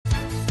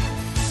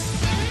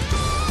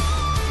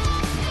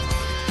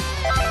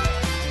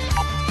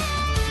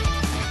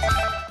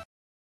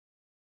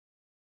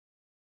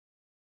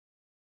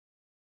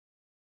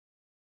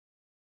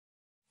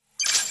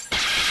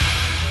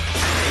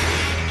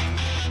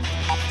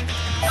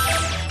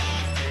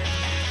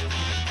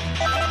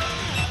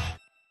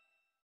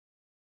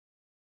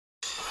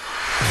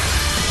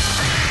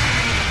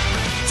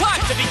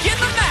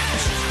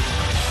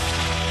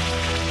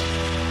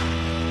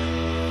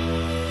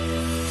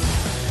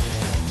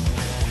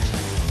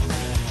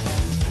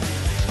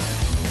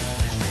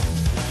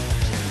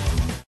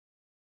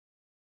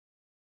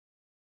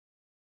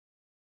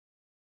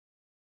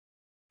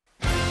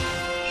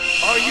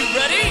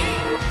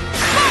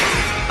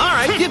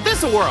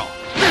us a whirl.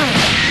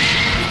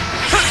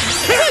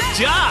 Good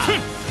job. You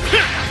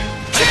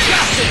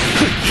got this.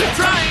 Keep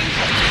trying.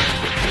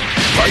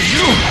 Are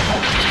you?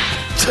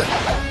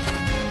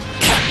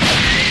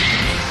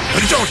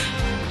 Don't.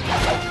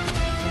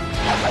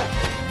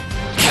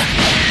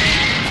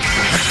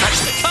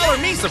 Color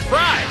me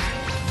surprised.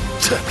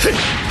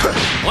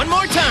 One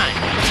more time.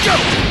 Let's go.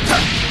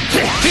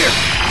 Here.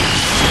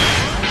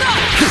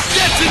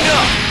 That's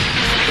enough.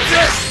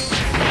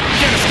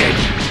 Can't escape.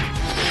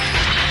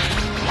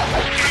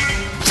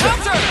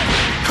 Counter.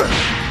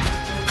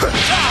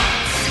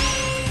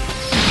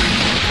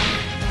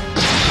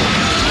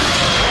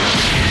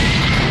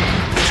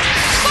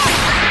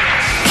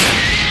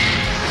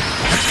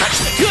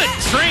 Good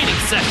training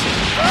session.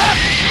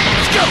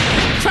 Let's go.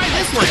 Try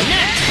this one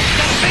next.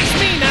 Gotta face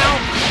me now.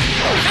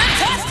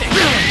 Fantastic.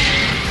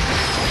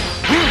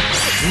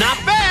 Not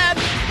bad.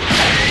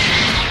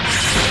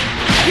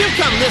 You've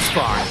come this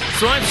far,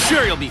 so I'm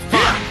sure you'll be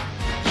fine.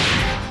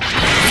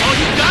 That's all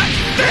you got?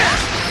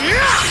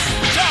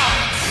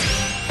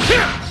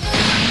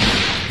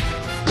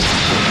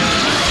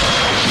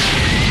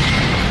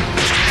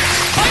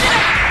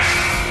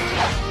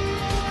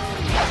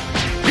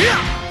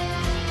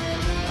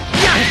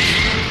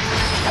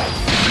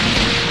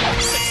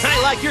 I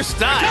like your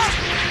style.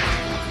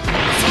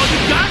 That's all you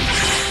got?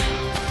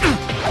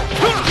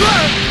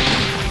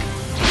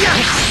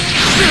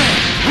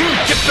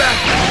 Get back.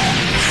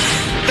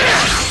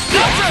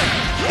 Counter!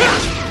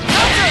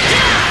 Counter!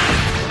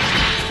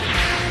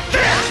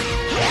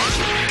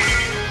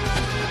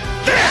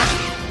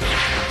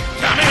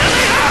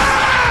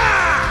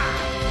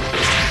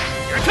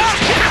 Here it comes!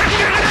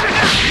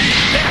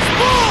 There's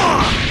more!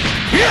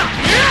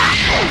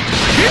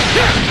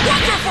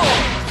 Wonderful!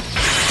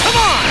 Come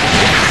on!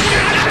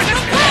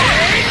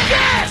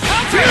 Yes!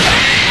 Counter!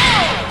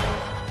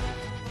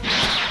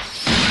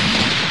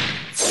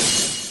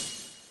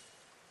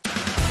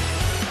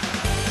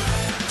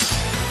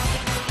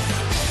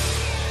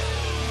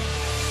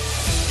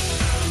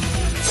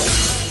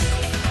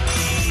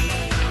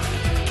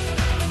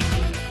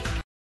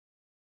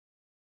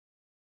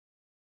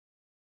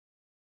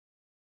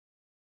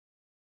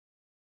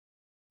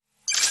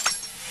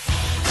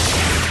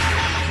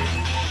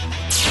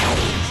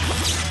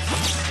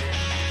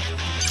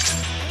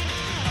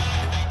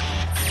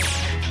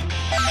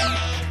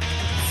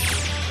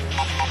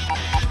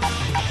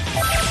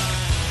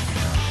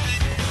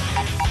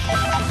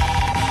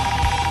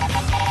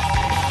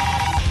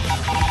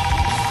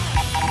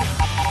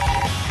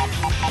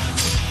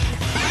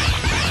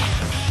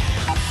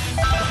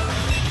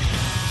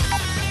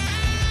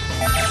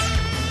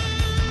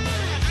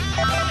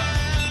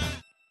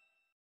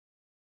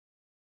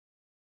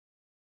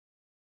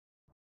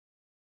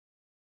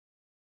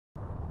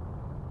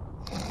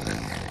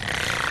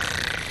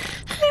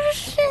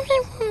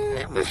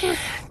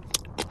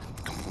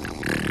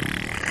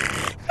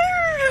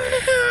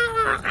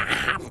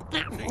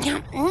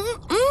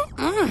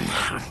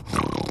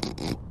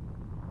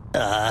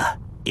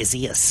 Is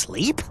he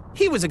asleep?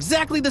 He was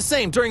exactly the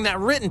same during that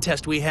written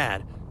test we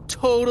had.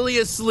 Totally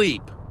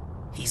asleep.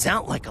 He's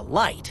out like a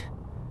light.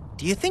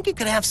 Do you think it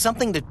could have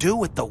something to do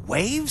with the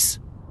waves?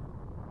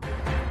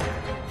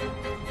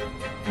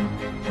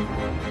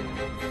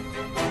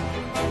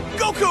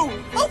 Goku!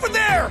 Over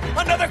there!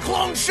 Another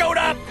clone showed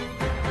up!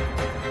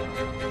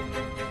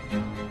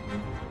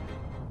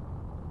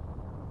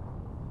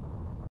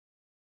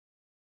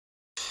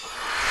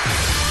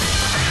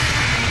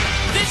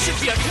 This should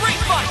be a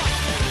great fight!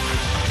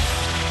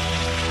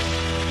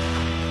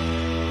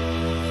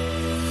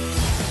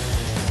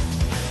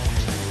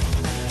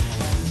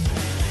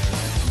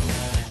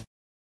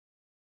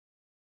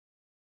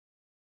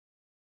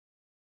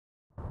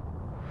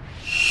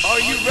 Are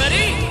you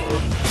ready?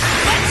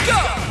 Let's go!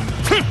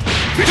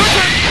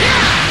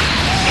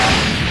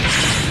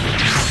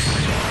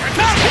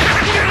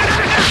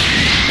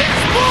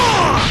 There's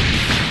more!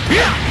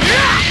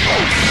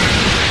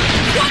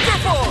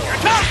 Wonderful! Here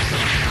it comes!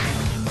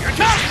 Here it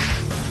comes!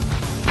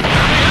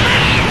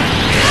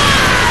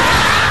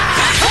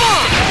 Come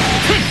on!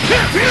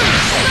 Nice!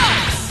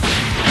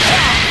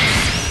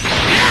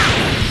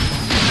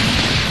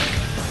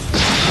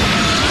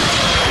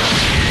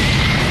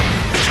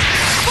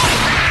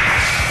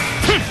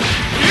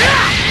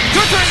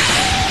 Your turn!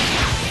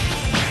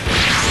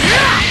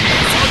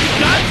 That's all you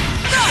got?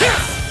 Nice!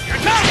 Here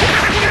it comes!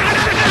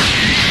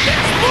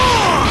 There's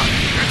more!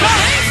 Here it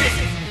comes!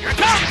 Here it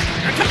comes!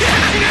 Here it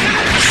comes!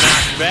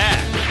 Not bad.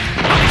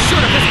 I'll be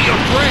sure to visit your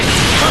grave.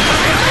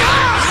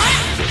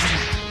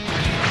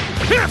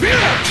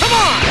 Come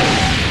on!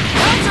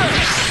 Counter!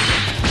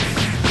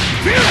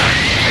 Here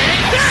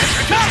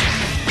it comes!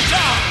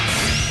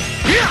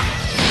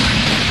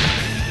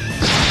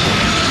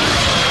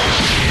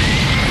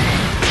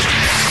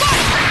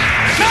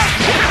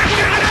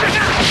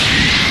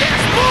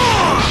 There's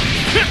more!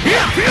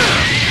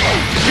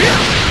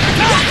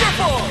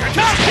 Wonderful!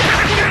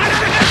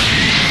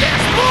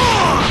 There's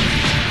more!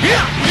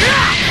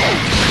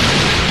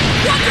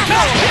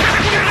 Wonderful!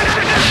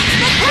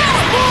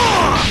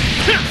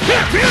 There's more!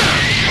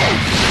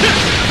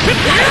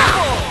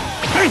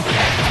 Take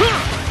that!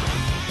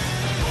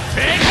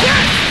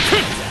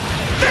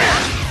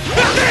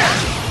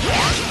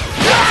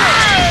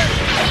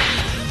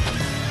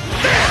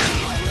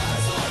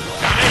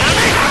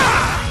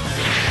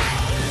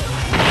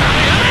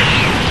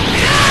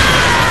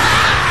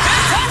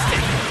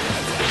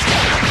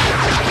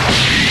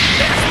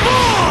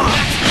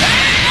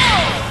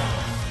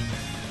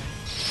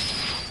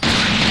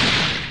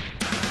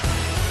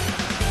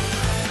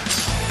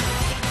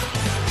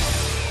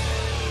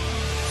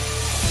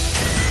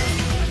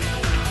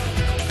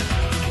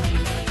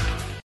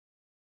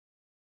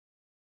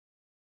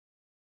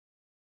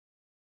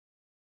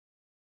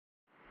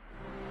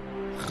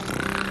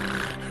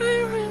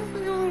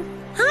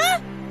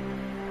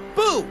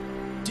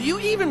 Do you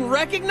even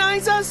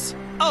recognize us?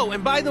 Oh,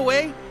 and by the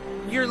way,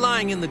 you're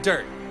lying in the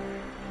dirt.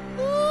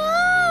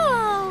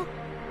 Whoa!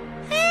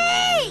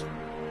 Hey!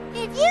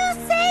 Did you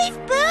save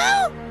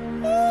Boo?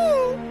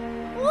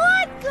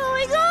 What's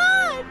going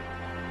on?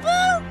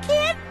 Boo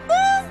can't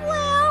move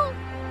well.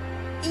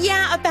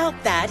 Yeah,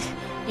 about that.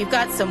 You've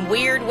got some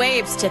weird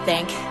waves to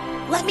thank.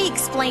 Let me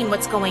explain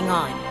what's going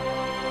on.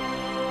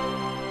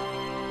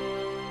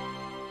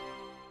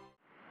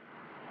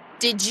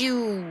 Did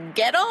you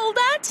get all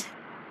that?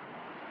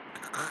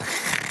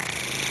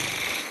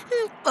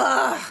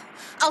 Ugh.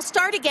 I'll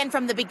start again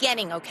from the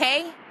beginning,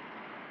 okay?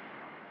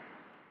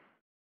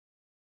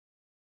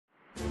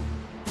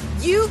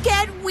 You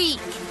get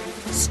weak.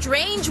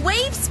 Strange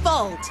Wave's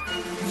fault.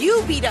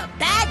 You beat up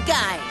bad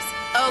guys,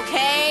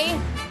 okay?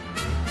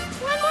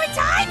 One more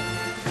time?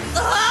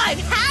 Ugh, I've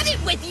had it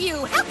with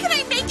you. How can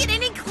I make it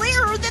any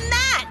clearer than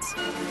that?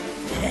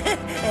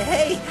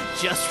 Hey,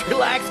 just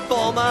relax,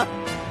 Bulma.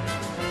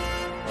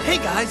 Hey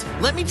guys,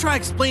 let me try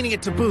explaining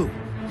it to Boo.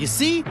 You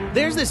see,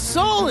 there's this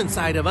soul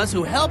inside of us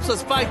who helps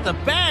us fight the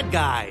bad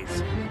guys.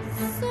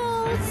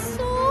 So,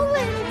 Soul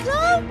and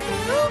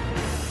Goku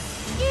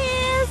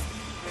is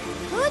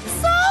good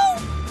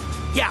Soul?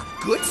 Yeah,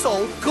 good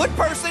soul, good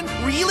person,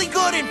 really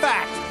good, in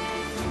fact.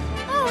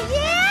 Oh,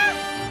 yeah?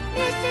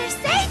 Mr.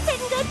 Satan,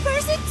 good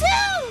person,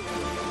 too!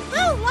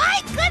 Boo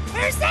like good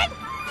person!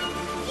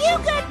 You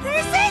good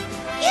person!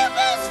 You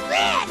Boo's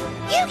friend!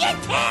 You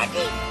get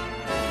candy!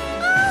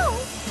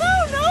 Oh,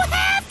 Boo no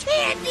have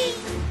candy!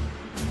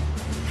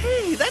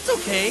 Hey, that's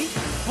okay.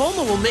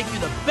 Bulma will make you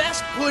the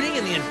best pudding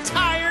in the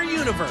entire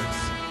universe.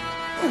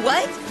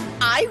 What?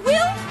 I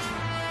will?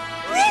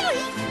 Really?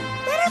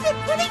 Better than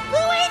putting Boo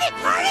in at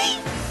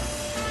party?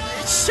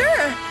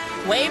 Sure.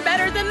 Way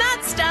better than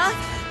that stuff.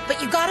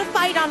 But you gotta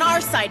fight on our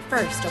side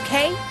first,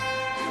 okay?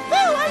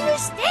 Boo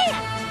understand!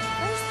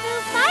 First Boo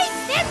fights,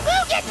 then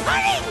Boo get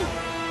pudding!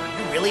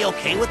 Are you really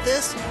okay with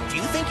this? Do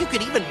you think you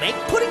could even make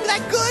pudding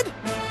that good?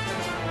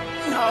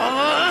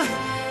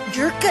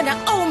 You're gonna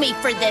owe me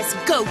for this,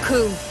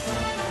 Goku!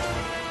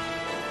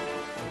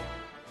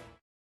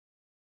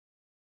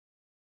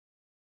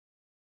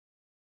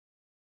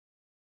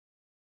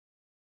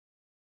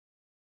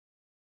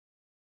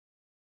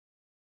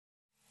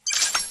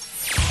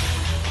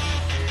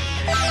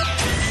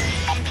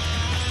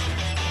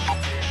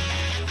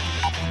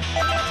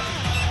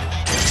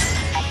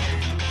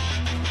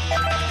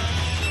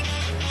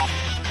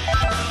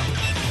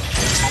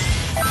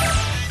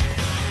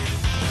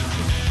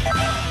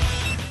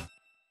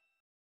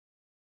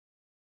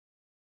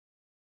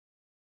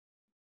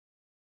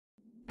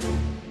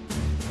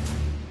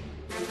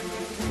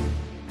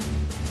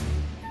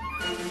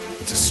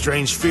 It's a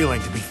strange feeling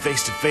to be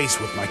face to face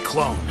with my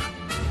clone.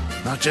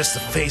 Not just the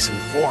face and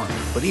form,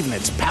 but even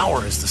its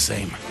power is the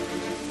same.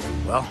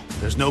 Well,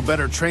 there's no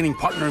better training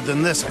partner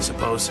than this, I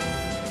suppose.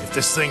 If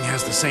this thing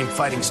has the same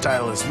fighting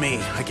style as me,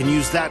 I can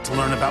use that to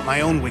learn about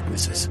my own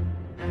weaknesses.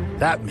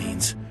 That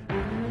means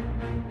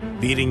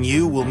beating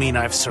you will mean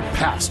I've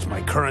surpassed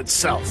my current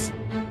self.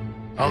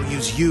 I'll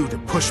use you to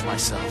push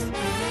myself.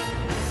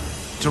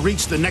 To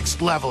reach the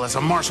next level as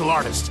a martial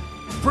artist.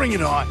 Bring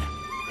it on!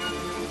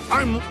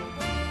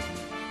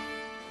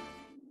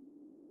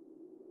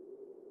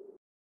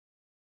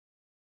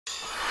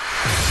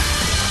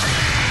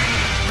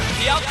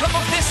 The outcome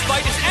of this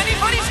fight is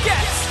anybody's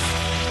guess!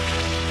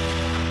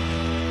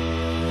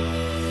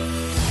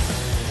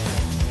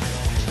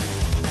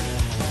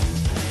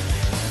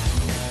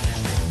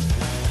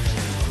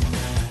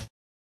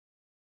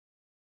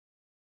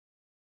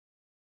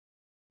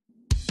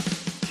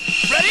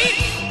 Ready?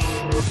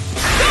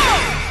 Go!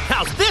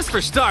 How's this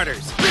for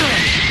starters?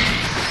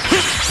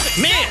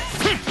 Man,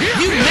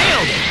 you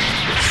nailed it!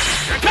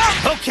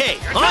 Okay,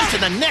 on to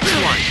the next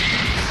one!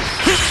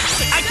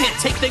 I can't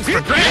take things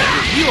for granted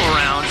with you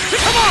around.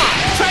 Come on,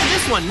 try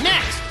this one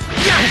next!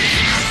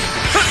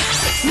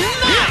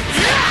 Nice!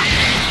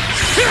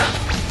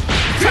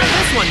 Try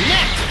this one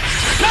next!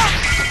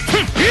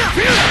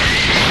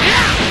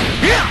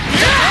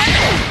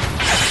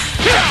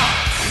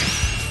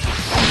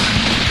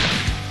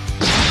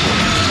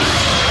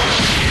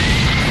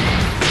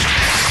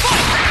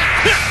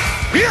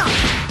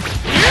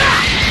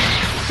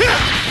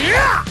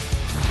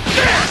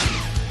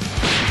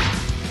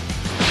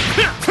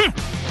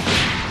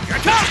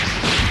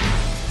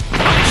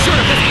 I'll be sure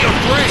to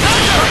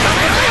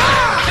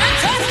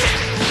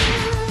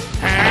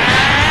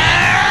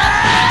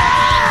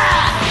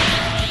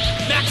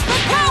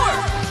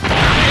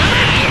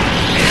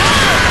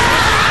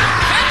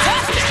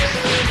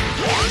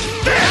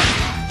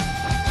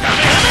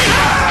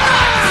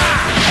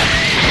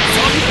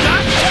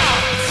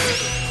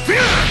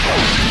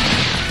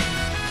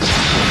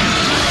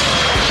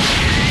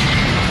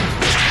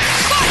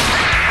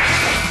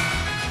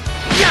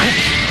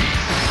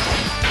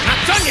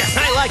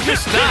like your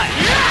style.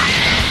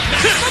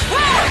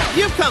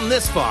 You've come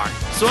this far,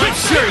 so I'm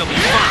sure you'll be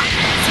fine.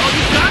 That's all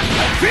you got?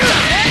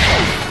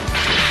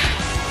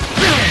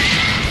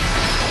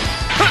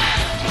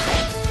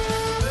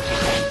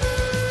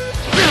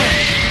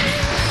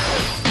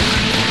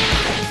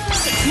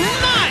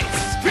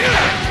 Nice!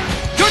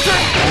 Your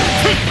turn!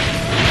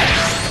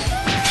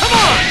 Come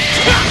on!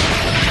 Here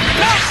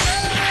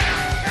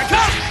it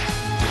comes!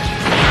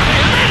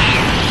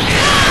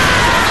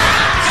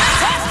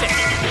 Fantastic!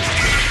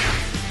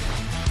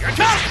 Here it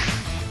comes!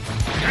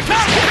 Here it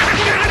comes!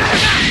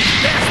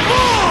 There's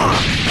more!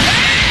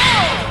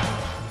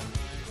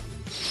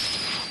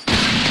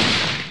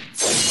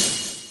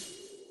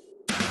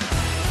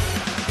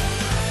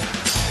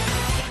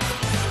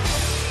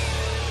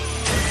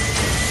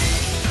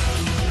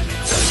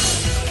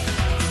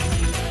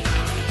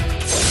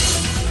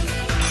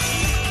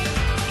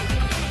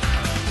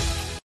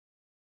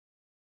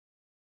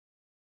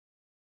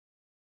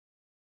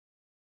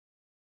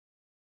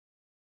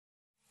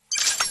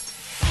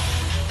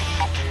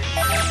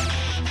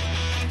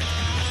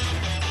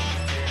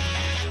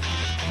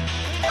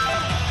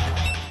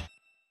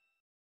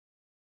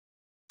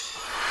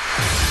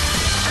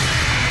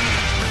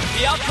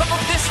 The outcome of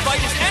this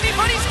fight is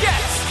anybody's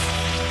guess!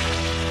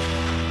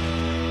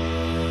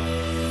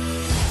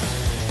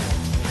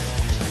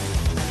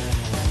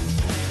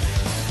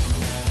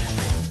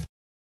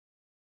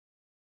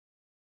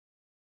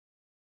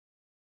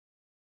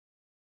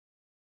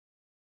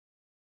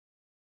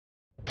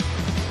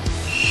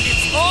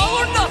 It's all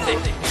or nothing!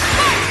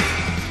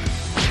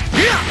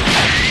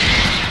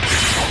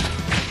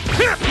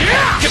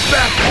 Get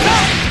back!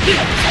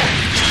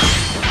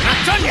 Not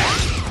done yet!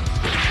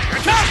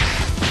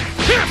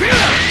 Here it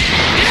comes!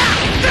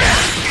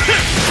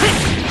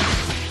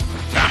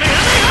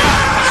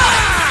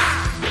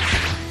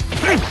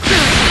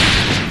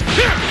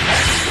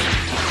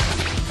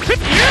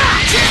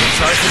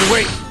 Sorry for the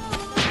wait.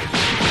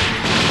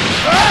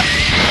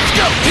 Let's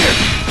go! Here!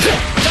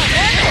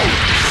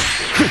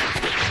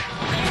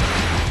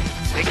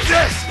 Take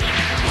this!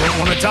 Don't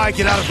want to die,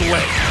 get out of the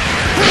way.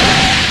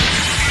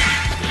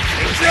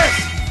 Take this!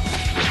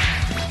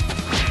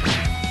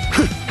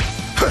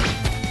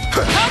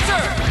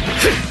 Counter!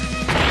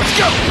 Let's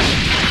go!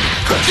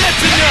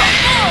 That's enough!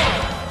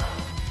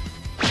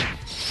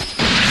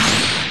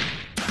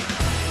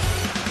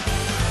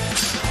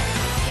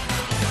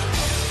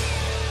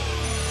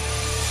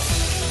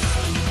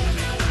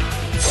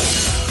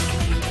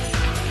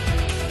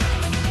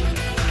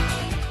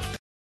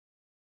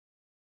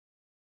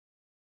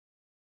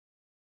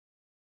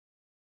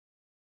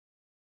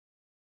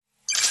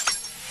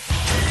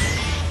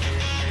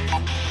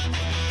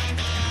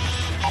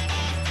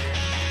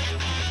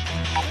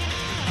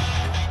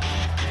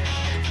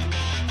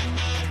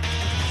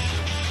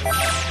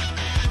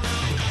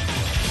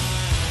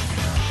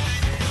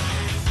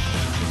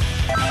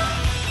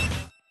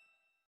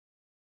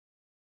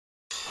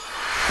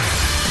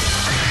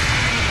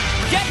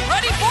 Get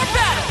ready for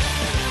battle!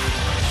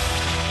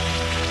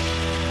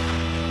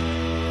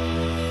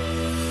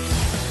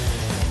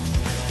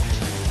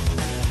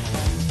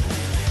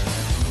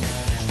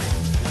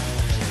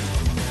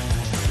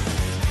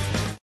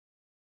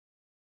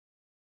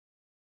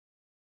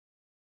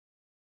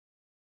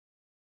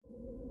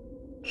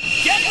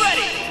 Get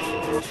ready!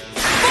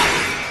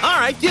 All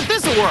right, give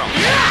this a whirl.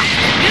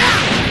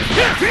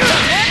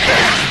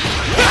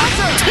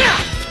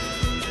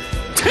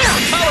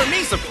 Color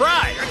me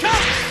surprised.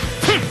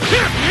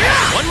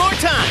 One more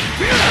time.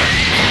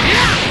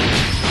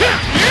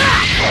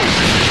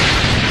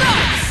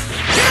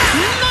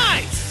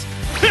 Nice!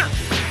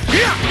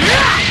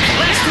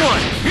 Last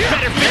one.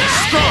 Better finish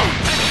strong.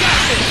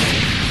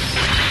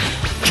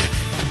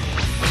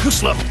 Too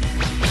slow.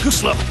 Too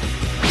slow.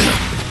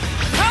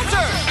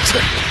 Counter!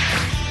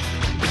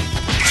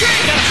 You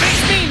gotta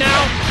face me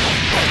now.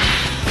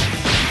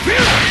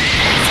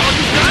 That's all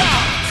you got!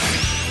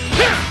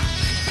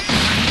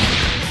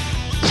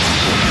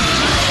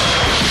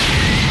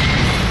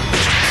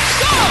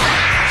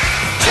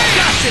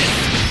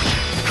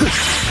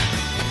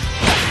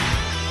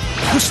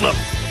 Too slow.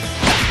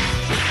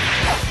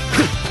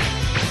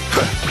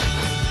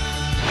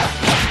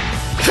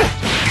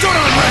 Don't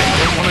on Ray!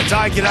 Don't want to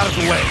die, get out of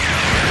the way.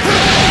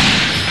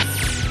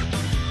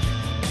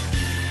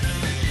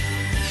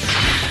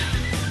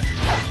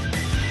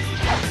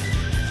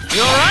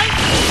 You all right?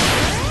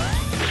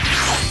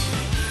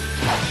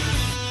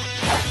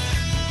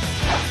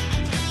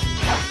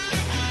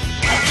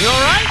 You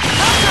all right?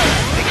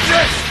 Take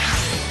this!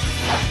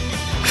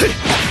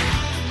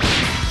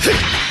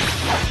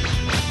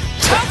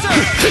 Counter!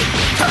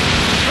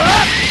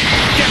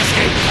 Can't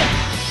escape!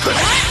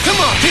 Come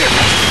on, here!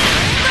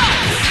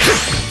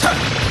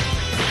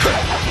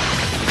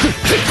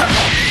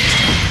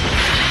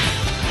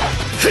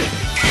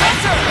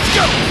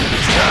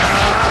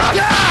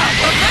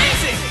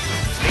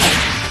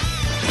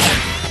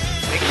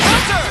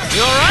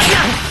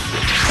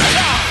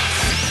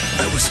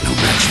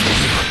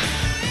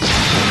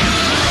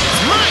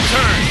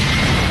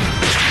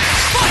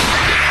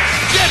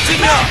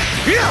 enough!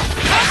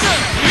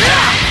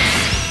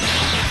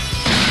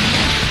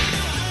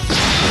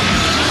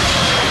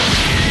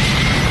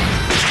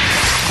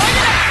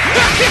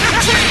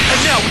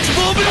 And now what you've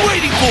all been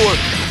waiting for!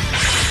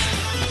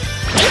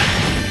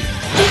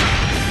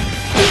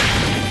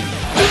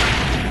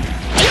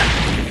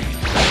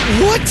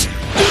 What?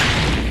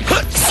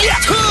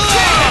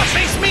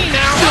 Face me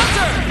now!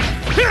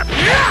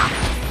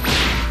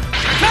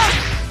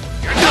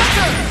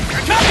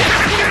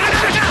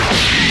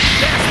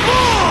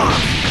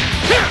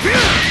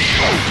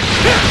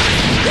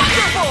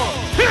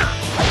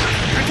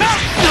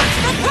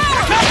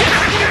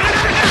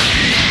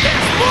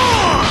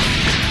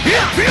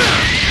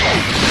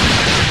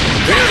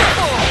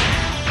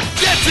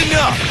 That's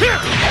enough!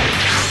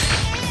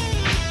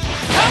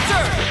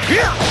 Counter!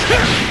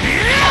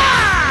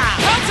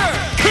 Counter!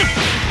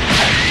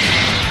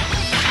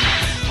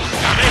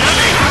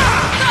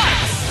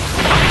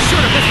 I'll be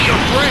sure to visit your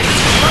brain!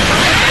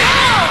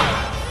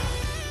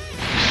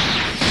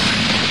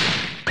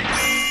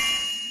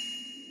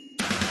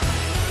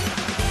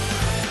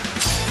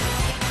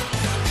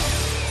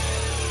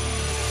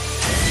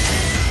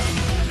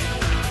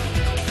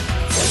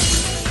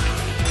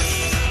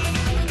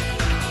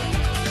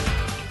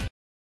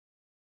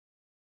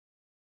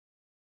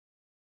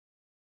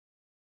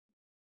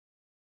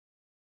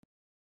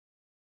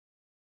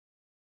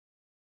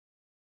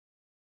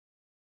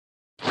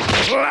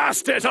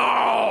 Blast it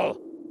all!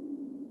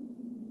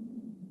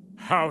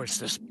 How is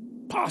this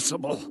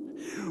possible?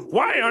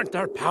 Why aren't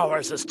their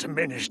powers as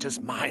diminished as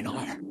mine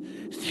are?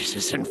 This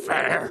isn't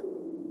fair.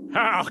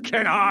 How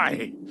can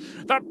I,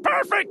 the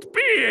perfect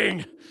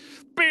being,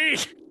 be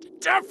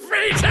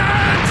defeated?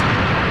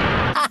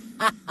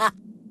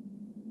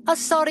 A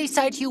sorry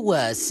sight you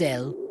were,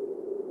 Cell.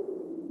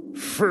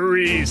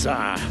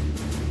 Frieza.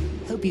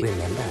 Hope you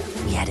remember,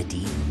 we had a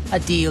deal. A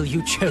deal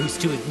you chose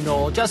to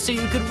ignore just so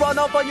you could run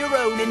off on your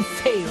own and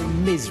fail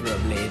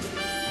miserably.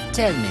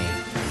 Tell me,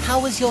 how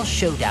was your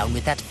showdown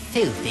with that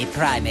filthy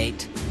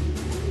primate?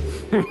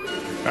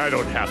 I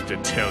don't have to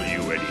tell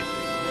you anything.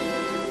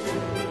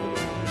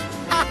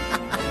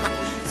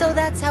 So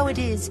that's how it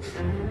is.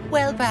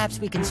 Well, perhaps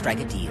we can strike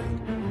a deal.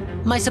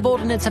 My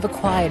subordinates have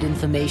acquired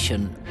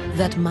information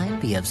that might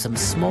be of some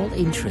small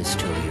interest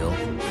to you.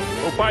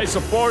 Well, by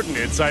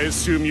subordinates, I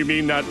assume you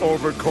mean that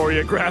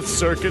over-choreographed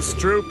circus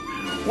troupe?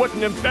 What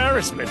an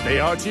embarrassment they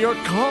are to your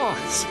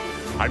cause.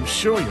 I'm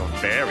sure you're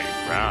very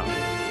proud.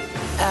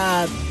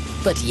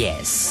 But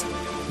yes.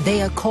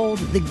 They are called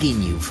the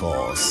Ginyu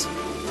Force.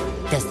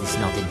 Does this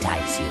not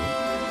entice you?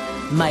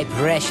 My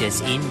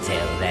precious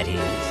intel, that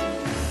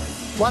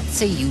is. What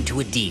say you to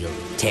a deal?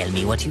 Tell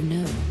me what you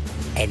know,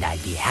 and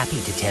I'd be happy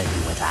to tell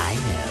you what I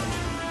know.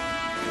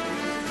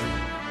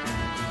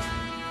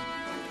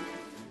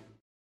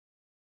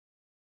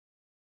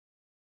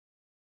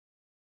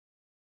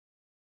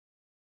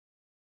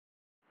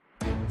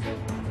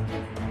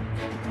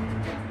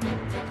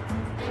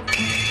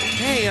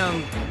 Hey,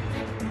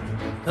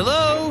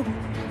 hello?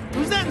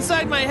 Who's that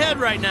inside my head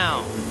right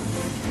now?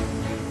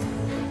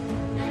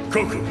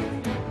 Goku!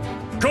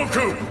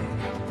 Goku!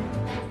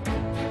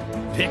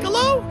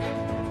 Piccolo?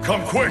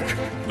 Come quick!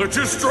 They're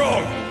too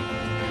strong!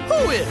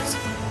 Who is?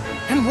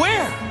 And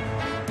where?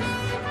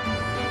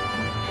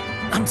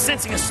 I'm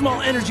sensing a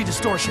small energy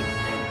distortion.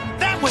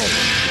 That way!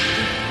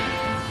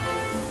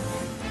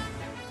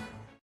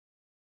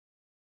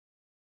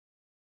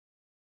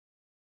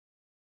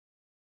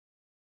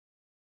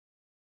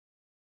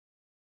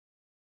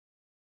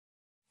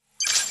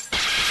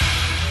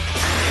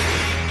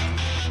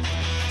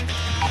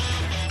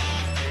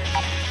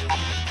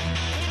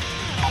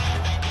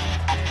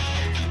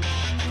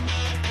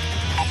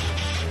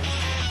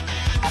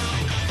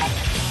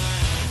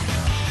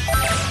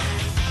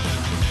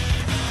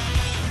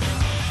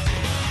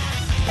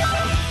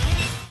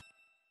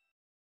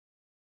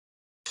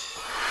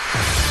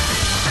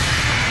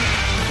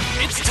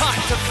 It's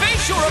time to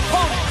face your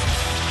opponent!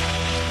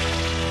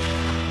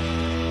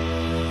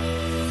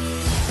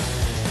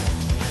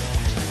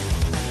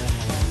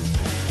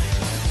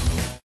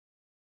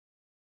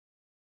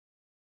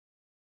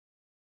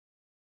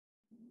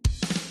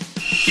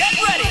 Get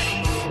ready!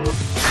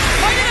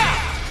 Fight it out!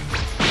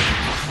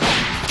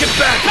 Get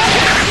back!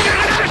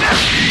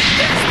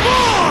 There's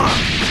more!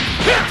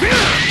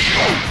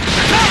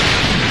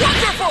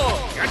 Wonderful!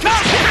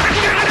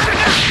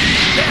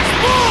 There's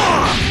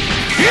more!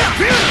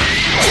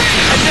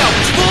 And now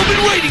what you've all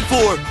been waiting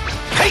for!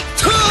 Hey!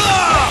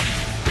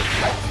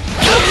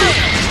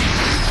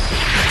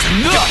 That's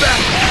enough! Get back!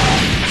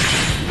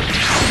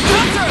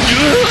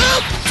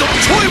 Don't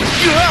toy with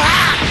you!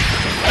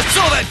 I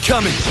saw that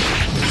coming!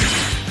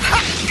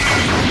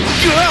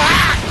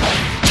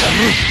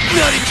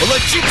 Not even. I'll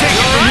let you take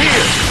it from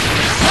here!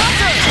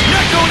 You're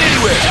not going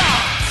anywhere!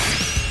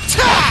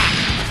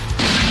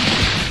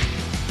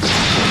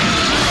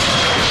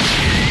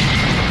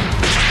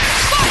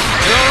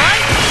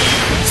 Alright?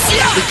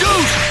 There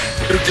goes!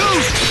 There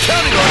goes! I'm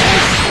counting on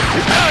you!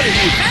 You're out of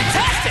here!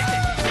 Fantastic!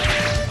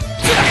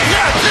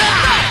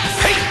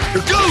 Hey!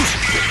 There goes!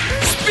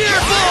 Spear!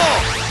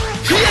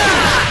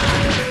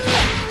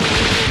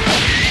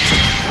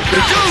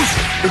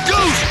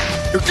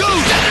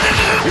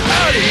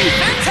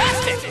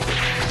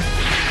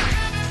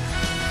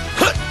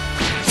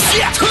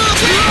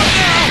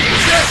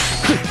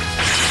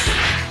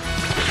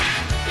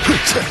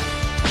 Go!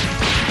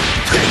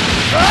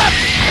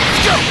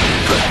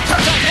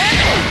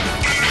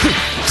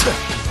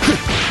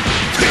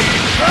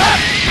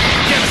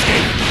 Can't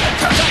escape!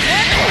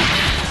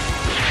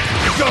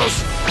 Here goes!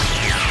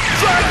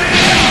 Drive it!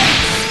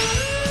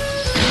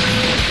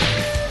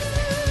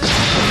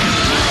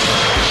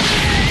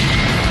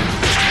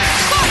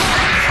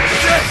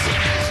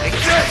 Take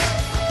this!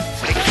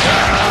 Take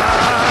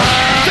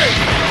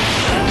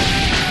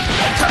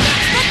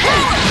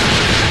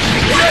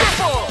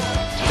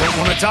Don't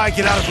want to die,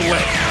 get out of the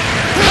way.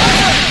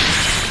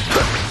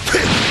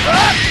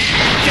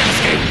 Can't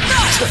escape!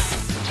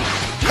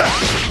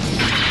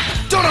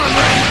 Don't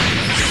unravel!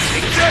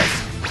 Take this!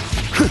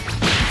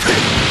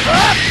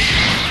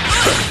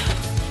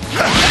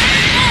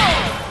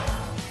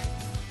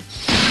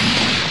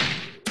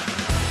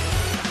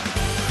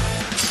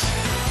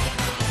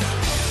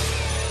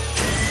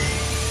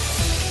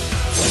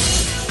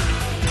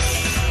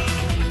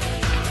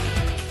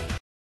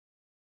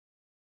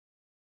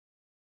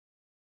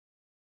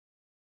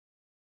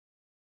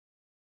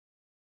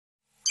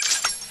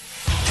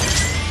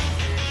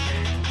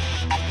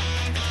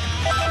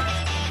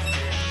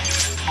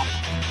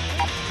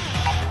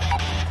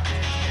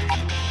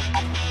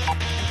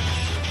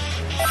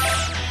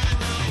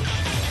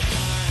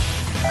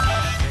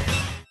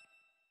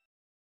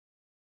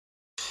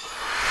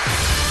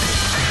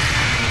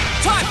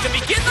 Time to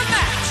begin the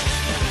match!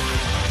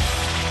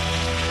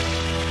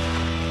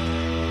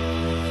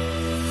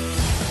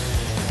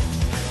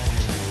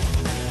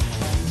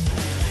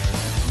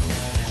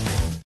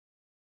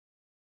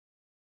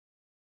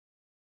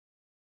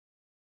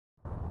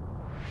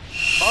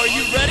 Are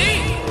you ready?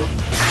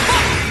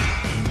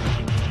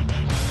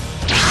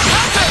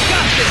 I've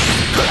got this!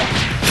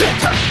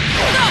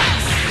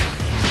 Nice!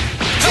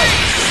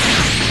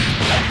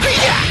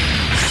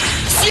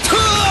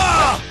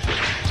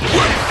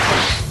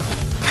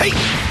 Hey!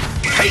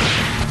 Hey!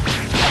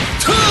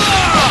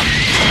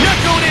 Not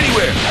going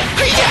anywhere!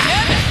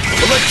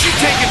 I'll let you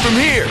take it from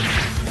here!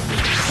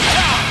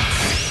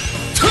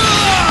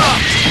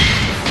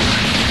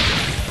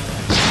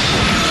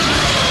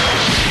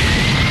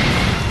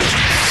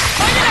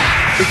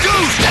 Here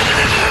goes!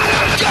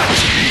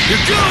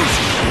 Here goes!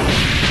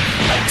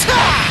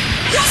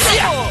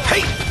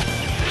 Hey!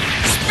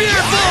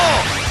 Spear ball!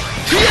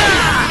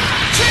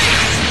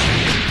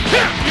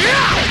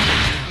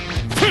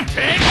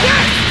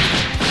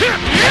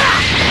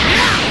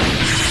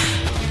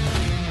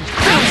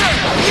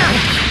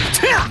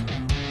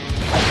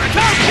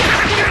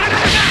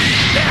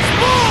 There's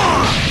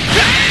more!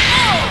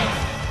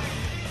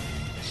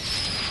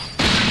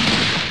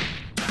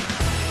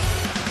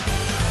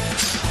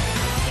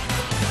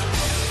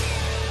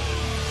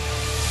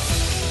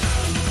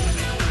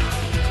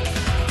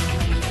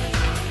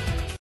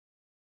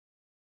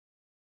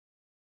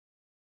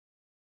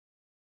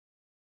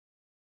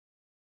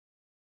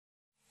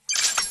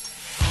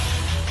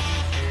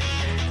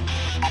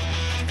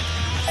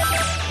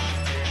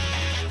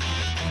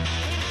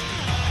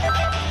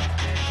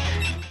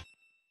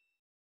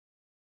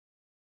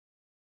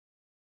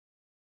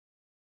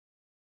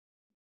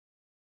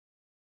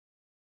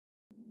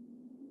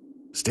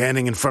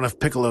 Standing in front of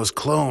Piccolo's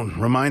clone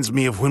reminds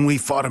me of when we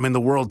fought him in the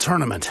World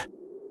Tournament.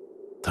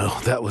 Though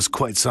that was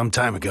quite some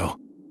time ago.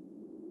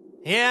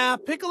 Yeah,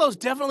 Piccolo's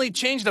definitely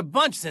changed a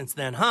bunch since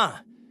then, huh?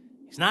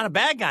 He's not a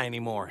bad guy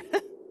anymore.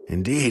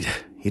 Indeed,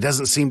 he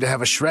doesn't seem to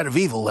have a shred of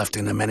evil left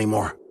in him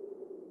anymore.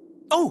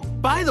 Oh,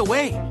 by the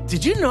way,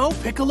 did you know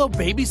Piccolo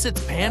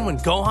babysits Pan when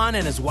Gohan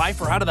and his wife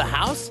are out of the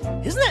house?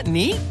 Isn't that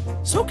neat?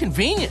 So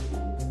convenient.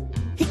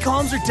 He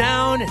calms her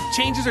down and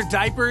changes her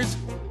diapers.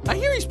 I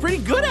hear he's pretty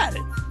good at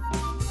it.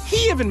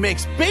 He even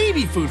makes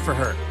baby food for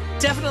her.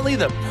 Definitely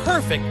the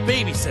perfect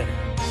babysitter.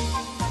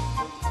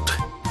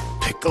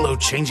 Piccolo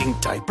changing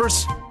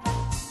diapers?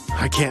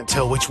 I can't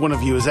tell which one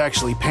of you is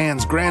actually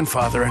Pan's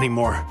grandfather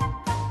anymore.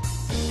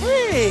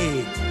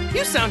 Hey,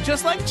 you sound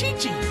just like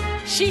Chi-Chi.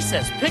 She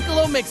says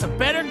Piccolo makes a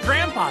better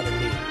grandpa than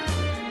me.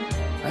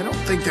 I don't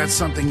think that's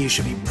something you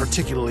should be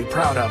particularly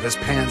proud of as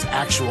Pan's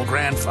actual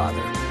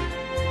grandfather.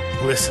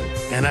 Listen,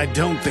 and I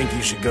don't think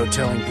you should go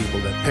telling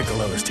people that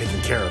Piccolo is taking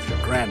care of your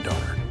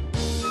granddaughter.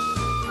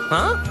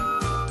 Huh?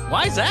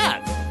 Why's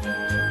that?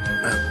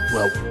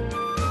 Well,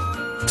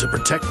 to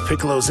protect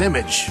Piccolo's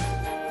image,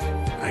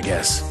 I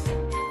guess.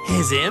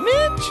 His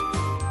image?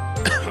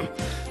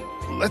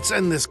 Let's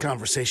end this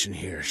conversation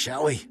here,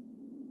 shall we?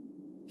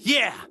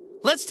 Yeah,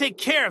 let's take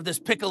care of this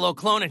Piccolo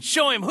clone and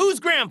show him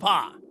who's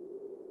grandpa.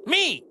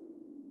 Me!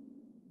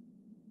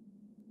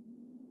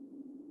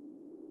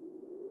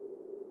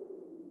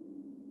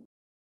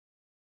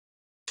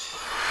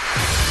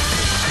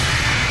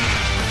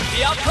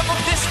 The outcome of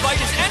this fight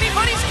is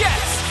anybody's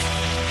guess!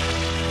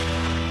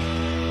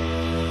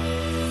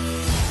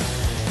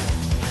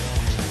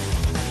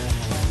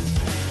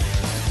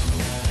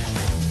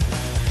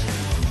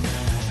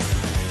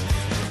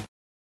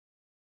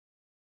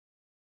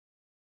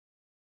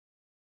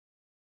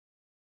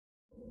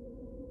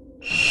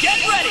 Get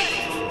ready!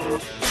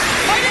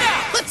 Fight it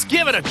out! Let's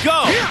give it a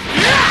go!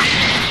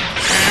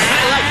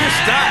 I like your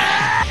style.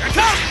 Here it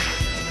comes!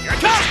 Here it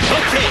comes!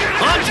 Okay,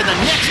 on to the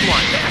next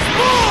one.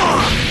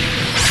 More!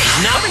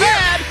 Not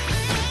bad.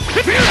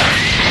 That's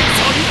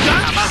all you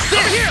got? How about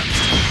this? Here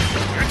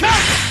it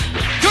comes!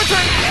 Your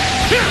turn!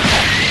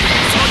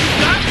 That's all you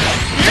got?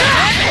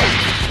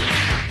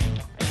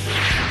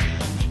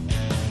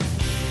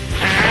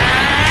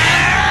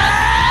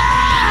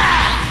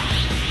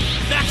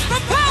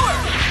 Maximum power.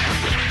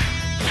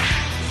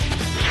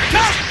 Here it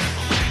comes!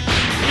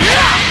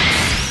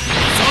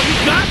 That's all you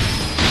got?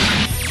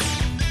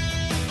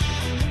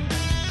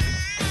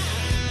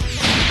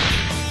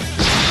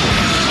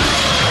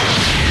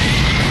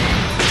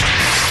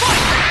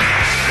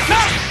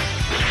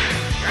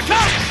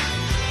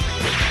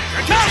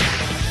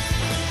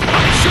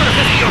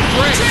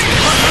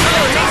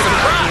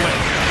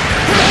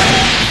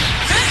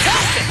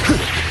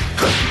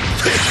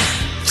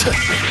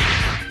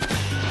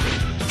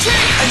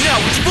 And now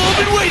what you've all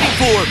been waiting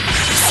for!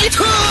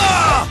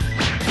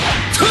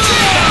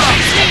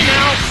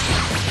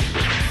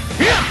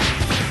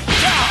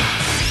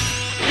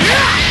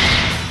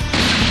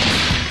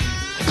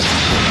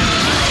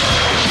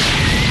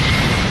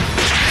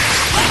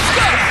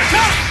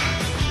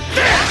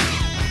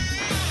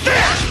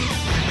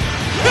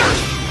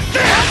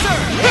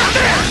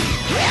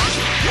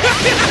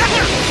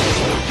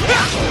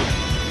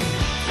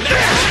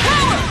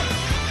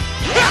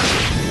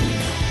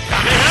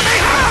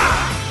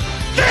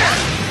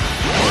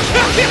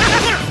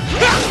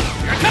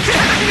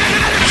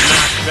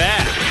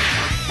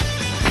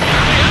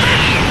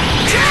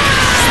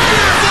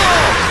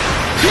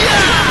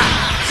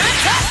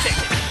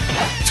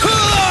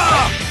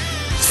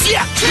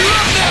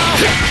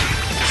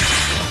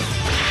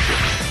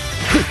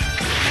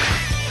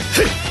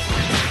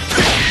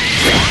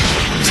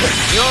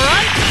 You all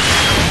right?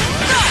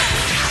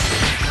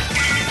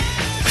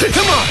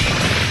 Come on!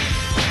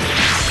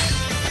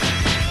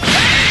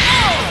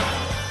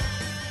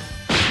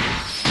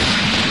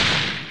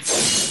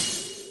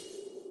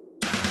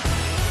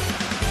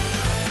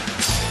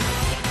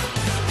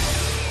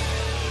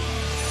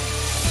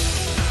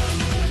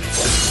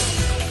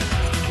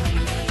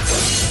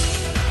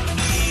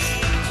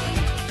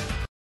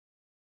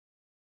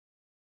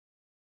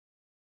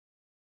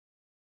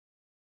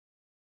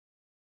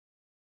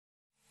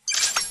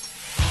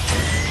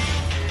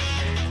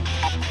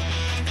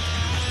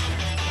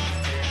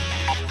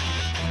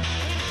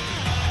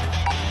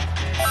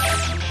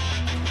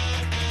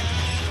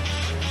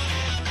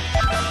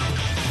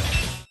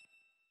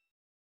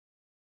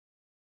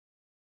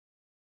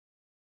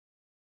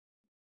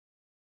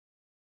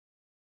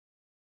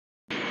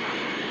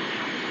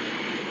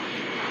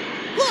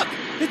 Look,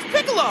 it's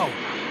Piccolo.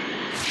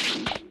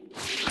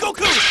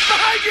 Goku,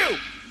 behind you!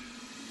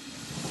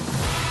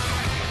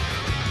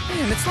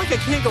 Man, it's like I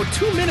can't go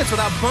 2 minutes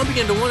without bumping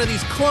into one of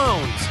these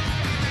clones.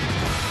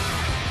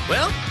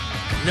 Well,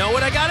 know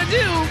what I gotta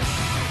do.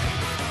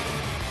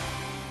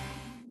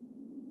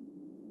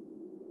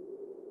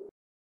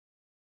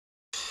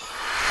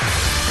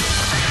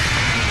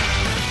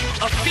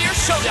 A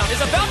fierce showdown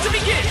is about to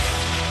begin!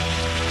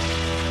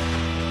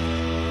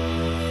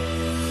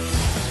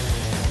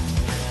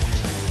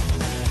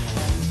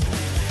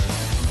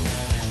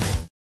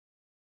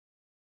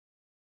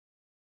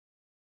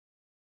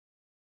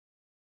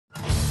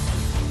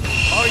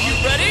 Are you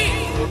ready?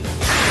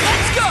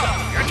 Let's go!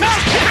 Here it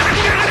comes!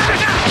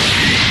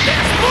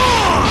 There's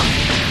more!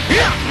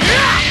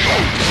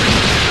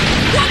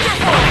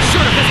 Wonderful!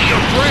 Should have hit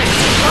your brain!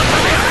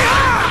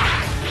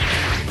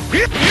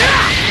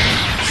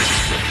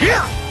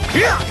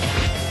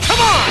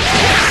 Come on!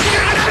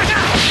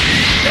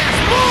 There's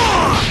more!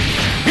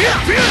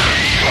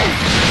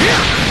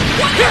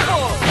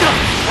 Wonderful!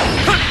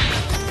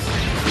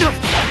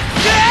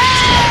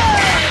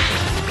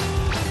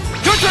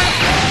 Your turn!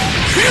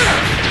 Here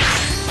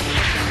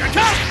it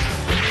comes!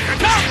 Here it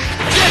comes!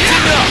 That's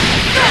enough!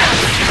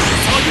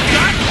 That's all you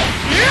got?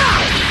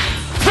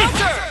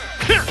 Counter!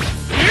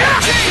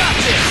 Got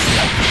this!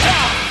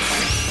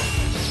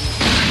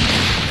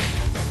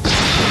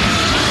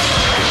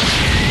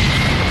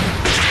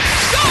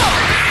 Go!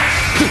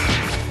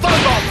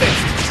 Fireball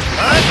fist!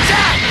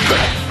 Attack!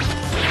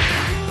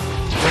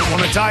 Don't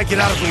want to die, get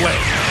out of the way.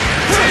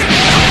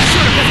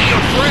 Should have hit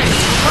your brain!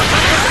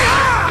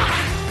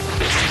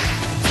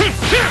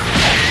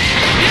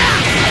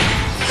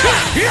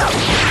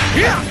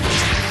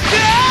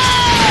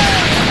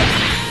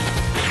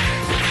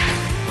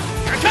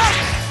 Here it comes! Here it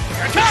comes!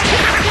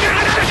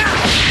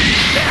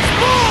 There's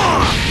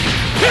more!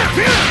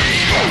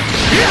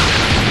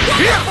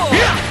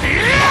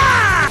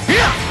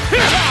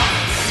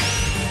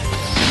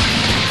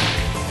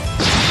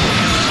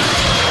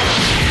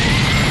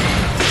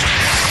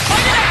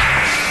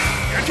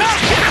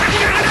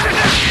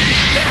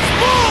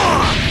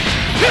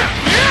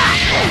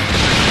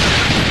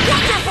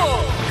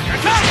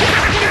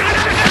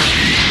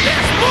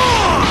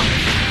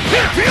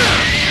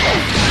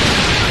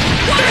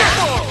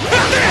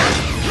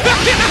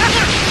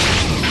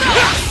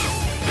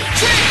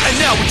 And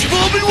now what you've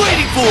all been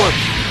waiting for!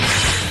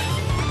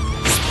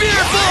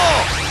 Careful!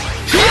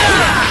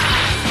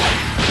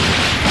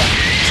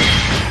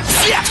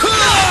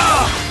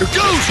 Here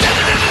goes!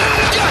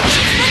 Gotcha!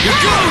 Here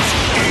goes!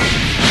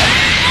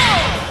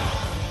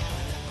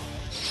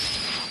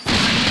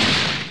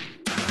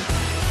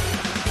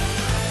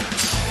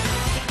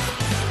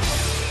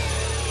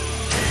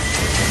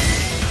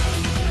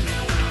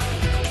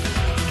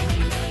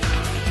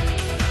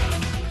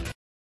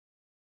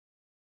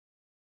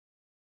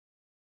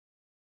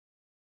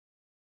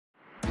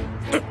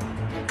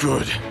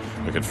 Good.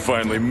 I can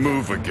finally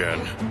move again.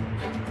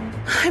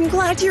 I'm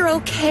glad you're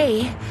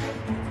okay.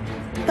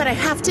 But I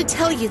have to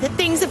tell you that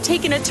things have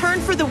taken a turn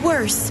for the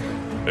worse.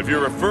 If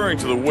you're referring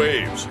to the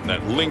waves and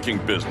that linking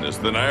business,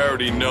 then I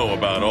already know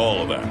about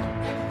all of that.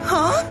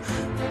 Huh?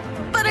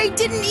 But I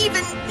didn't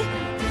even...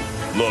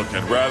 Look,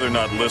 I'd rather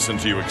not listen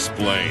to you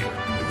explain.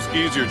 It was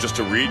easier just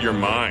to read your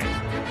mind.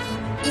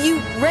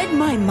 You read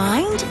my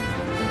mind?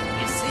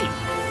 You see,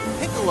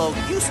 Piccolo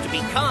used to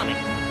be Connie.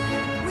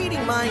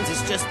 Reading minds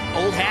is just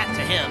old hat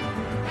to him.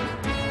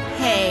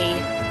 Hey,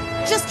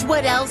 just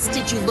what else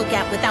did you look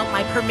at without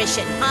my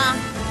permission, huh?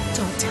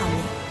 Don't tell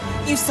me.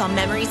 You saw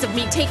memories of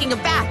me taking a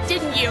bath,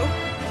 didn't you?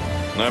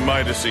 I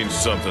might have seen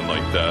something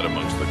like that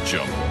amongst the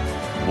jumble.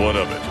 What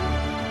of it?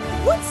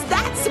 What's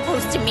that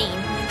supposed to mean?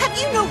 Have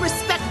you no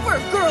respect for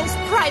a girl's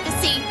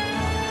privacy?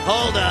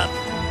 Hold up.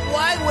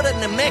 Why would a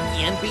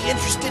Namekian be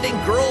interested in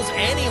girls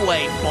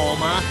anyway,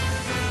 Bulma?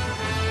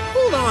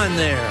 Hold on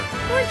there.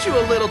 Aren't you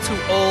a little too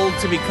old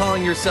to be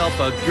calling yourself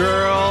a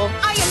girl?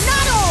 I am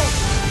not old!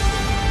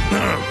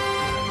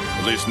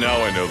 At least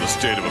now I know the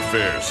state of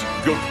affairs.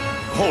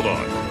 Hold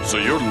on. So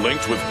you're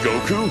linked with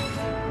Goku?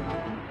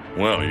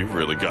 Well, you've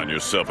really gotten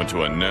yourself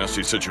into a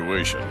nasty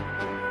situation.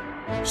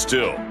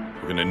 Still,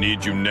 we're gonna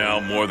need you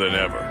now more than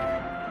ever.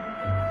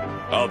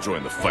 I'll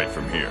join the fight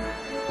from here.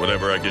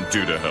 Whatever I can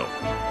do to help.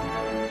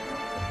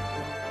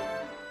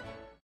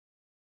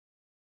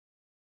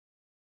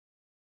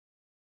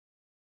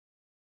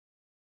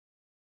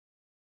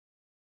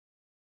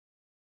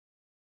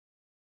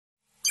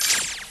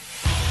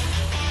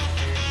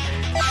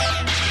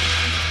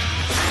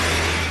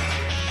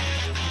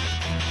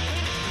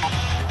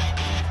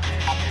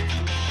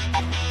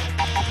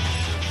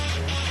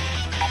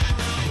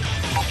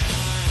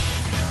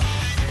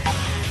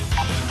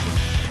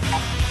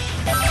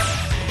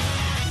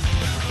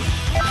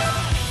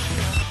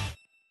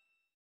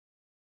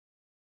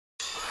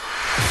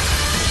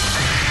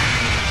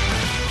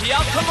 The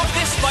outcome of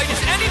this fight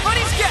is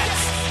anybody's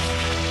guess!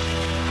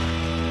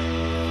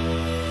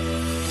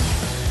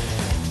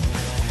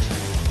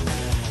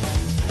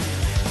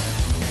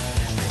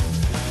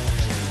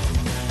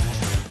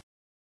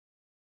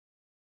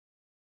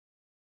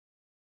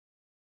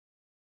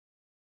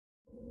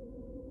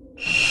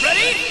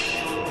 Ready?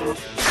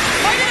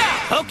 Fight it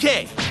out!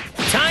 Okay,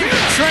 time to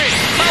train.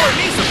 Color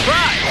me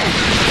surprised.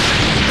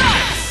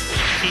 Nice!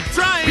 Keep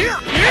trying. Here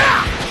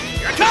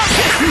it comes!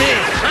 Kiss me.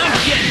 I'm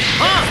getting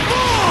pumped.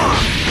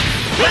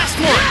 Last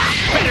one.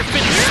 Better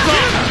finish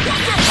strong.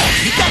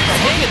 You got the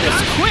hang of this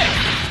quick.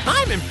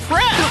 I'm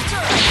impressed.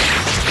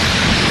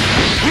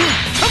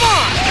 Come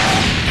on.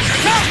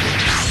 Here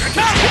it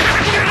comes!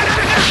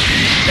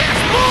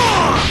 There's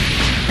more!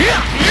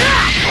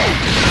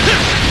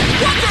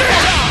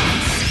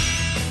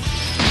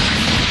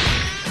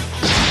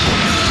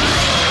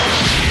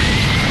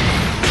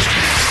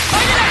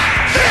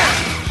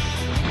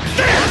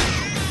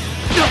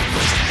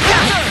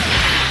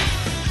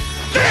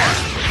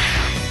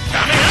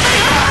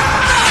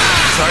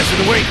 Sorry for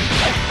the wait.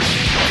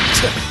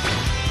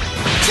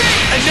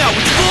 And now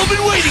what you've all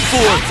been waiting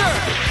for!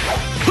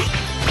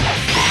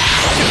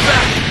 Get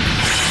back!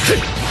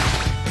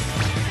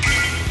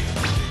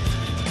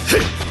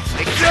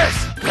 Take this!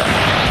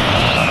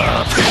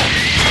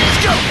 Let's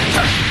go!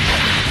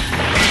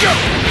 Let's go!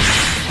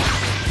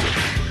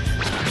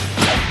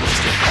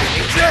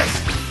 Take this!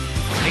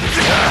 Take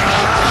this!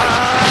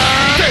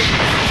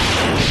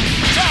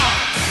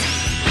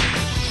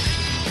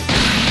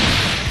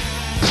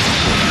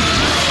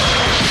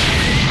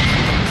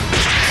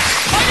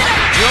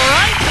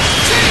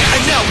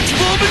 Now what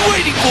you've all been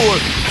waiting for!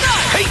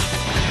 Hey!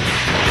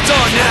 It's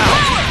on now!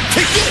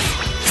 Take this!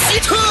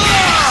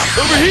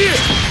 Over here!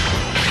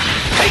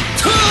 Hey!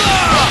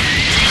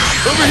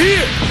 Over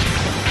here!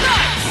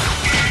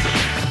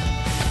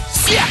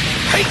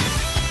 Hey!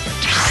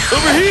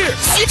 Over here!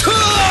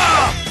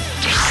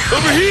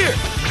 Over here!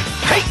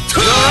 Hey!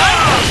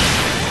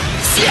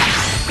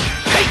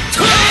 Hey!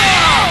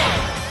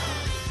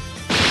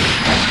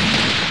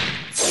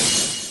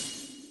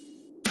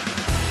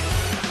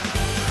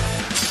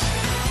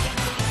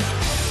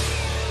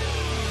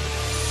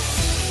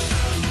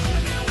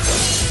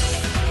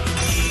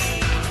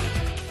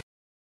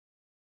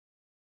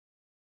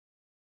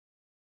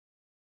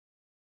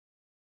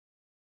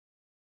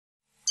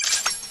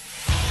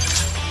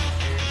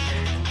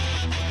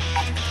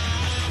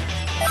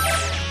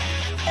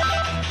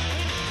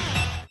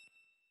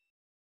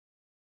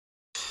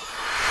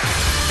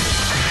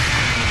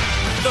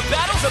 The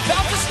battle's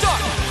about to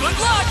start! Good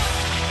luck!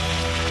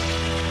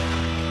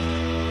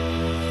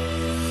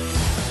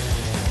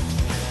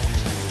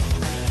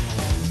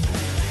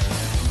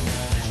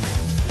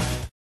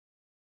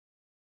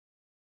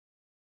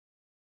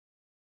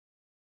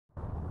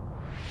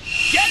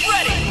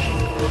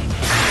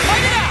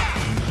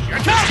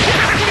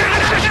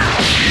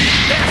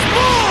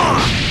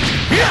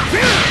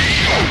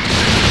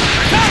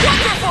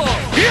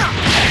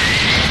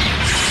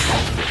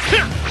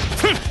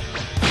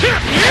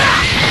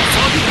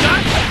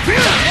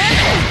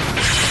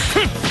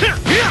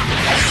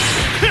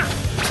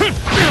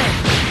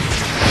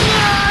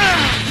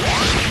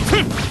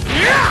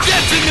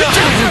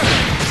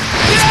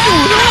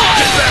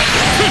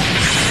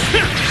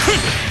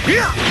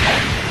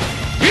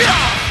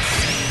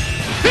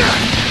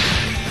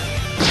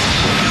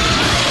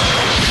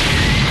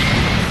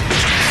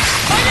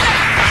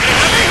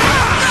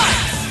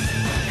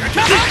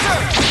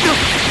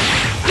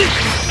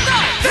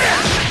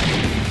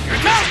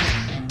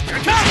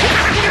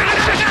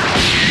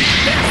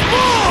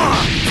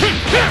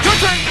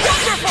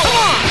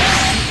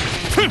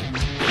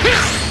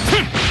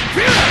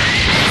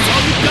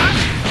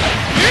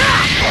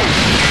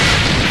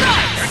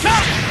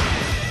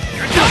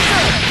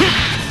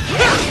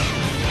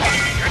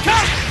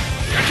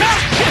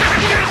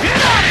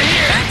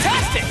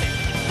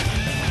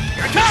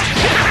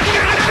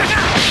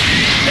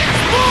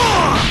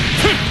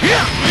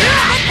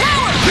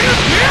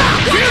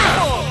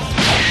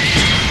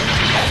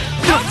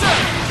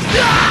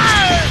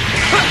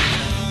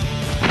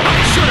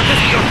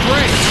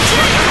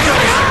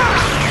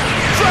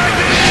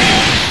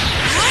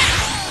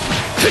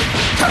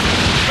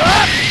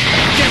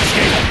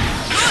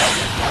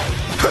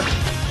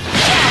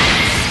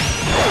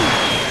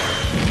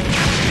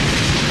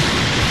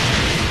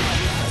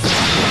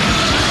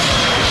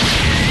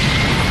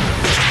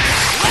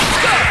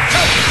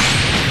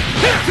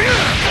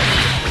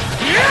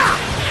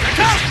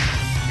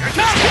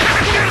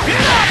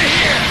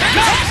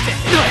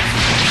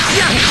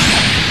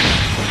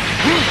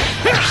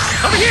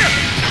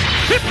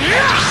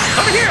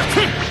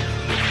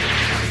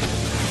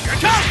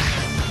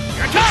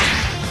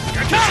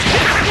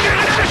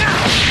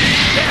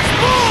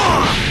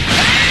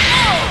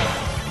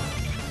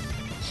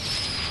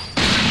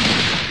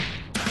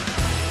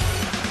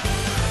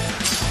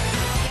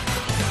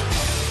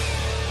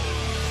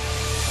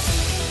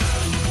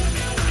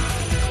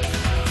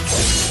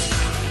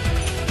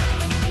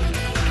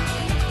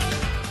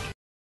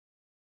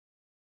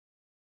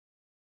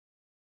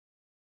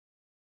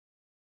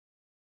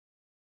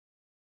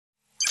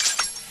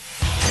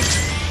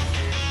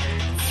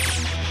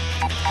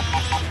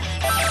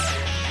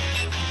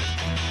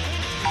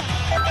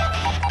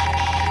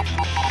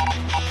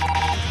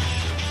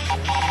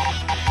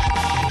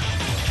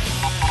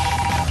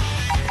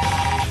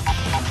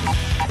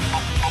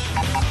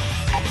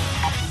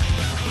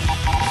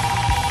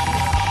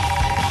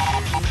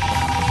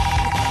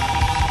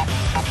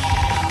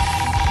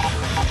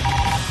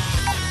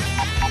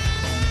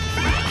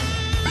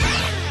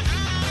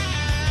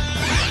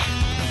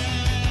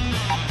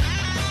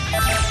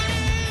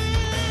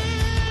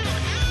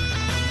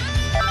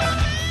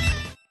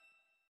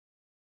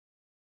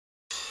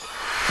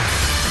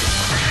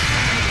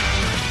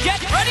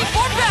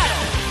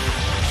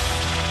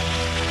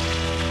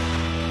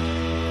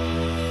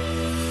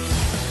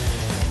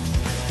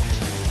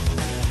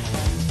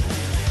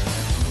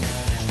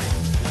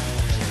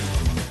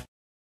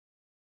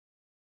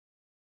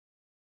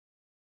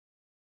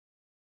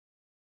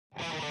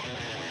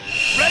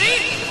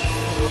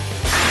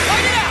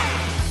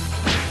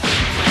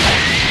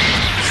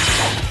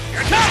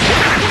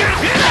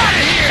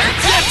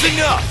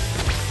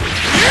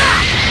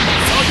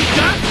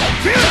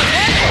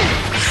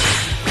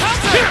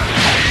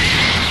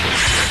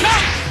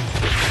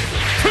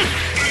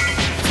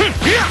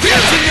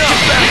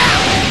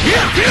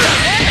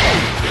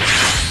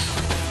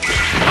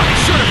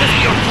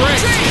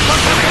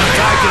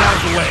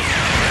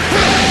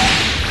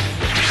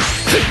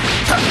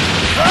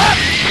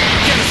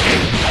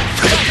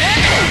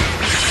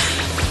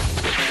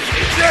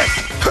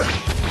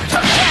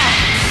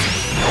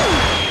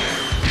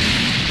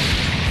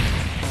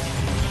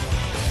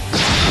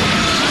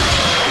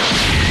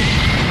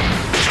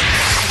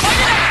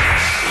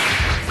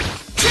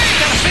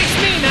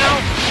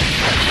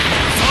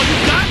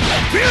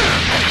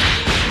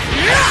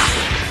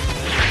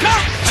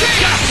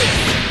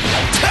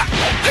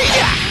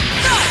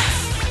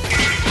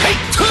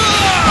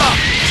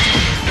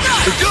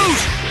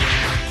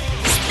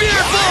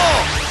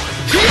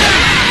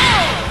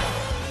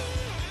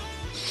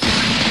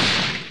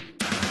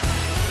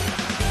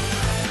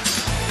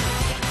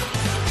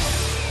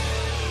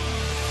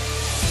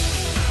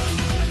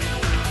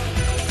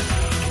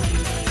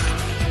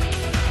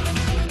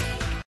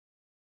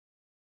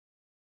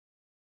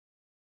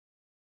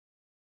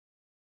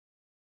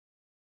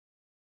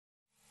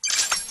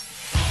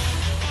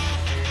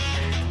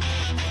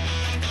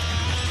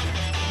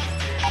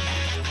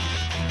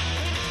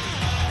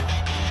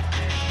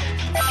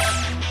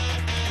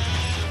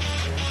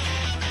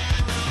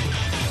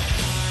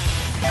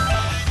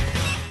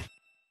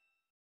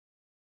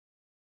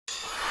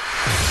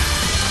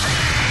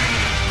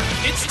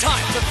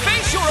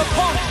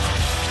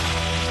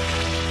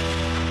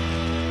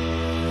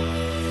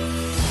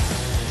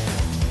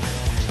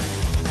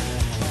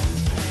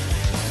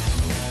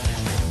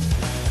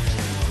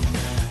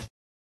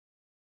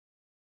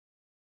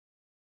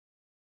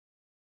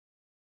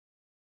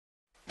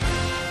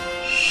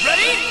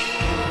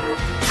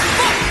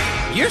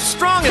 You're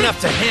strong enough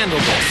to handle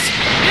this.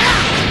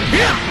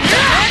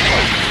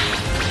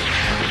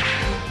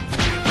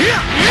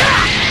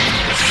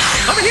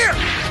 Over here!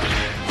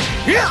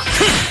 Here it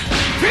comes!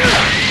 Here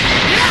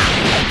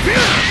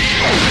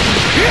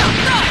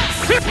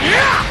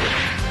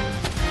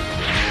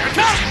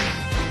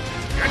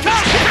it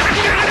comes!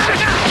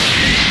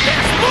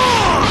 There's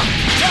more!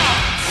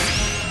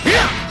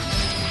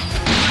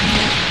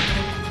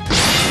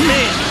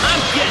 Man,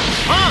 I'm getting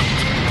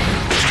pumped!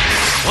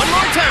 One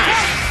more time!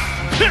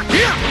 That's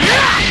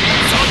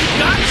all you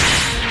got?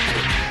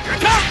 Here it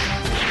comes!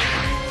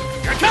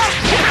 Here it comes!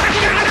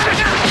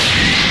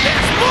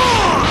 There's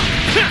more!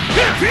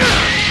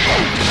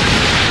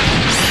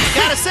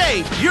 Gotta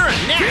say, you're a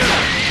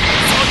natural!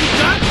 That's all you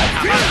got? How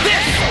about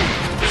this?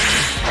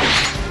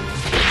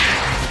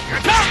 Here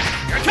it comes!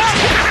 Here it comes!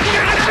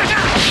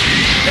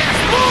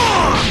 There's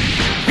more!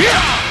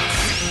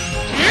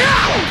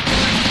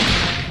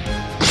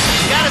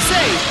 Gotta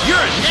say, you're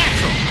a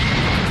natural!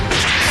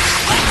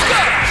 Let's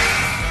go!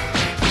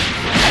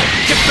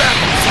 Get back!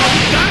 That's all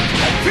you got?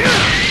 Come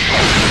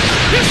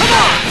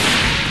on!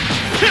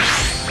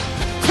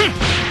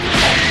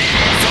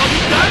 That's all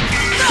you got?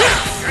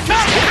 Here it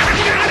comes!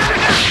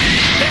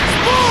 There's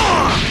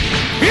more!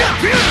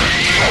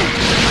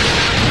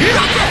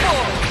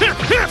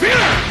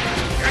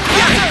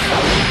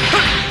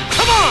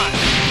 Come on!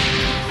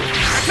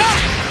 Here it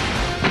comes!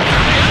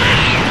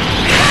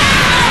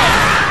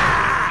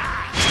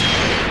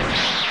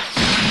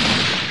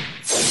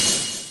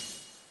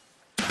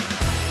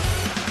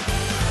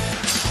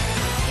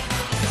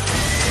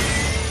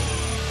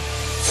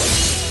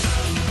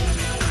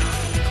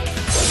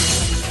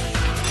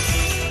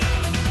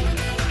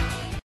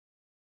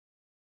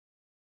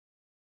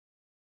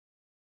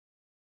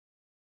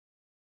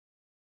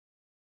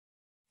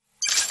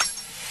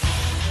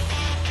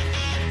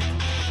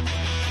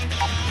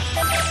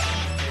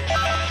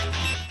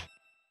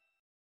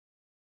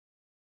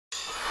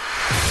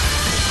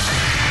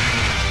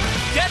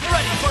 Get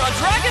ready for a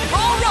Dragon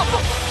Ball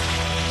Rumble!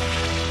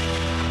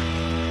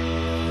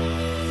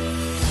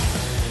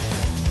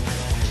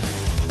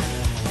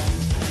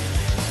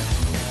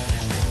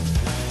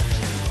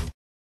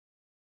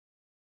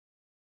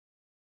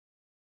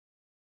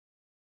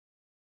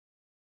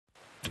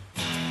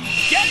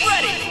 Get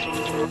ready!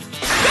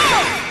 Go!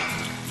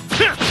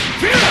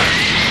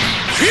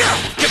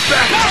 Get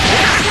back!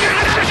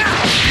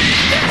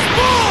 There's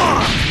more!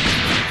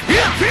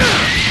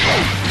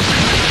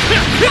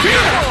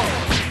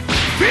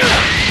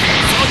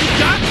 That's all you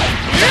got?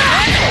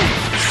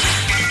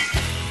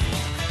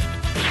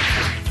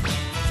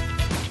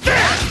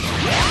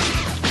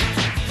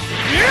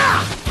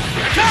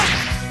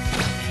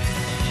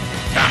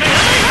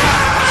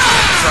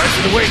 Sorry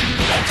for the wait.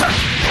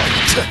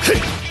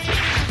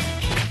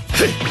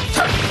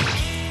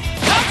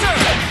 Counter!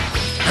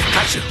 I've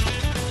got you.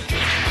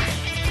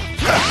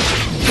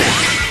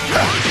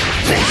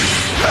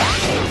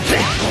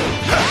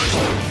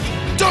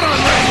 Don't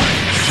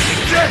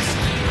unleash! Yes!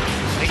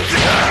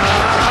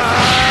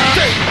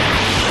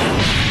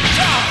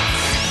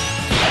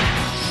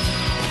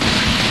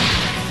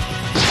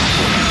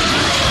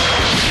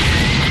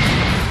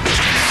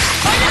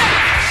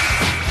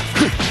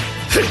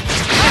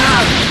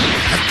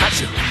 I've got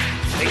you.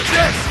 Take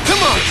this!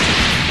 Come on!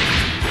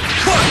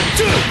 1,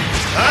 2!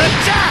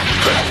 Attack!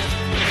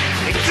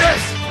 Take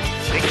this!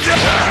 Take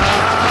this!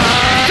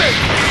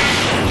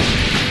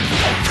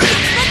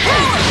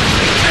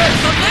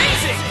 That's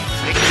amazing!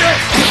 Take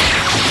this!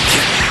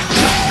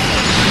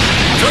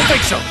 Don't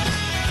think so!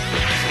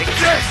 Take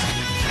this!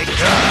 Take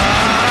this!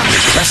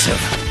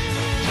 Impressive!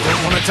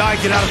 Don't want to die,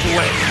 get out of the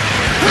way!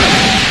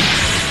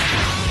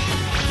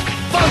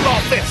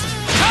 Fireball fist!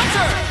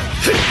 Counter!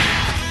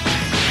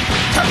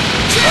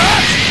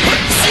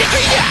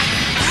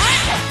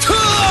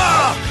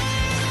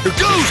 Here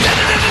goes!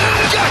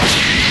 Gotcha!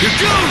 Here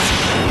goes!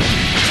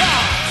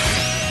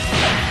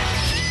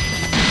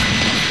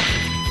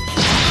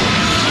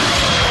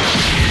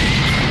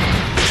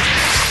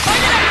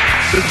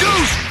 Here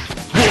goes!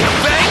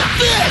 Bang!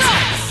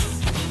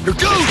 Here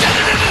goes!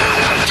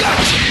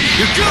 Gotcha!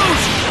 Here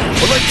goes!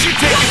 I'll let you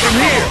take it from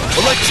here!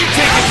 I'll let you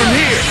take it from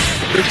here!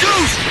 Here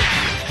goes!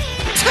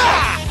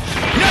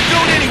 Not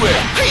going anywhere!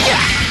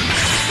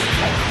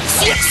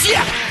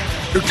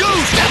 Here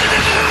goes!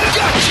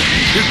 Gotcha!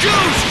 Here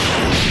goes!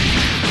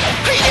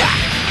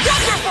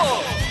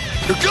 Wonderful!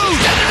 Here goes!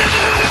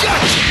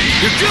 Gotcha!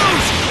 Here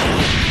goes!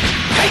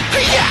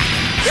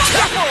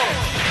 Wonderful!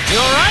 You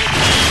alright?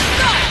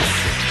 Nice!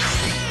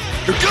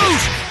 Here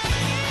goes!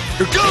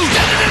 Here goes!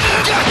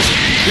 Gotcha!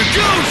 Here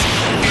goes!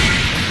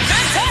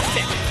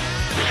 Fantastic!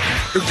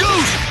 Here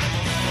goes!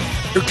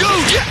 Here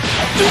goes!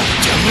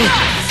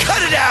 Nice!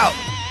 Cut it out!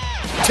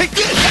 Take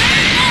this!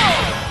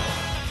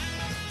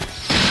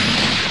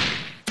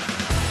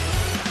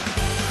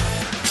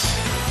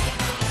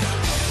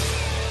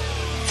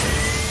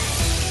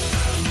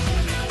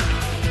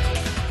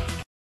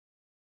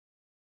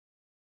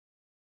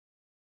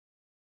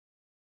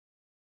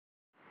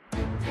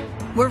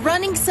 We're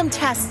running some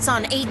tests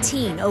on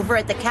 18 over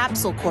at the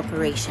Capsule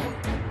Corporation.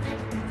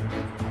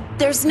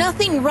 There's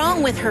nothing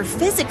wrong with her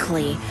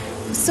physically,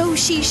 so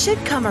she should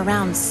come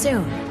around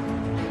soon.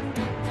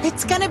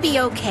 It's gonna be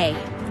okay.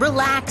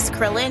 Relax,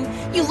 Krillin.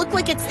 You look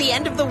like it's the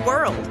end of the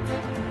world.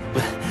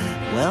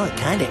 Well, it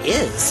kinda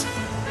is.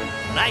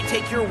 And I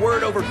take your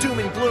word over doom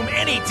and gloom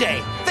any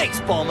day.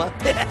 Thanks, Bulma.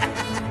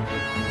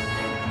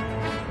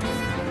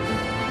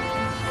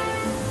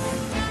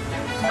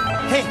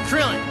 Hey,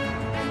 Krillin.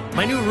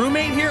 My new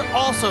roommate here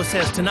also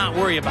says to not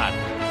worry about it.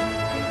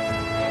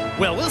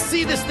 Well, we'll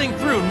see this thing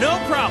through, no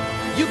problem.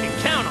 You can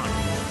count on it.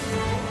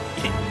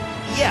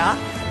 Yeah,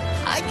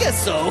 I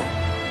guess so.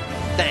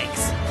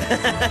 Thanks.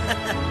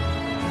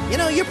 You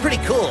know, you're pretty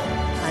cool.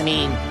 I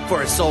mean,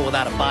 for a soul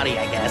without a body,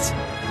 I guess.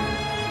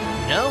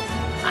 You know,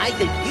 I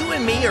think you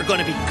and me are going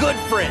to be good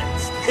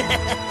friends.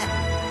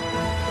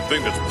 The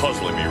thing that's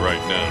puzzling me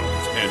right now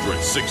is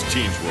Android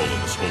 16's role in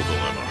this whole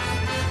dilemma.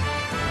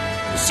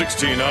 The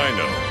 16 I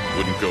know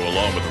wouldn't go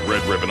along with the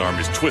Red Ribbon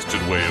Army's twisted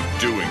way of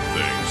doing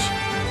things.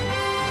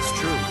 It's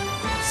true.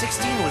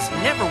 16 was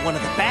never one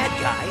of the bad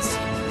guys.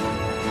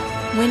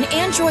 When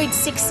Android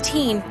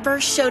 16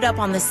 first showed up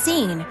on the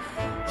scene,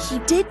 he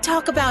did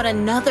talk about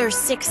another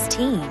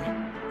 16.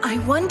 I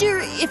wonder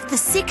if the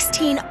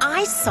 16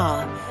 I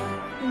saw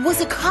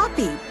was a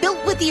copy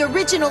built with the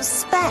original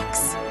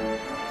specs.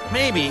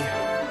 Maybe,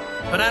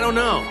 but I don't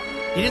know.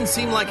 He didn't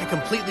seem like a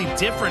completely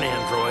different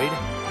android.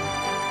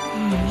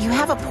 You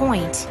have a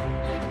point.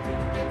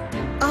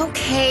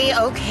 Okay.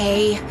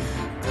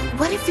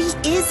 What if he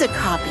is a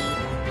copy,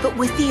 but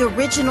with the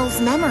original's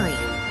memory?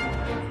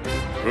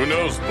 Who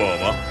knows,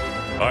 Bulma?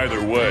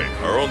 Either way,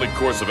 our only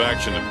course of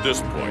action at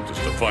this point is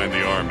to find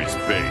the Army's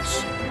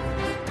base.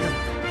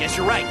 Guess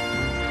you're right.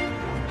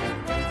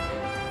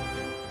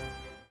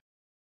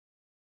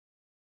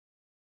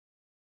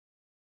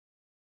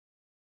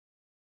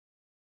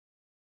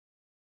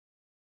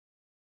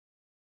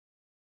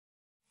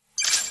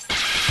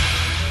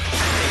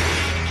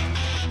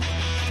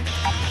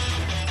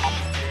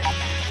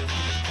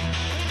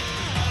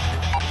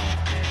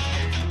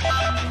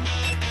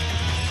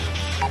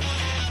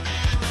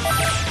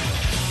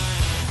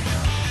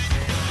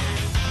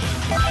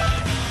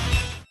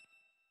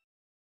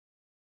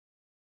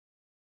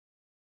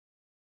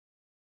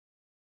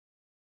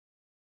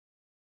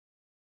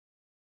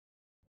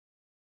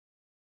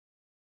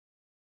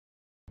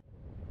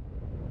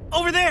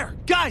 Over there!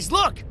 Guys,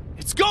 look!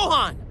 It's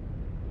Gohan!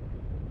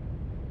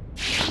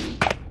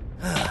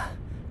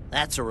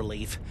 That's a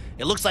relief.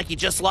 It looks like he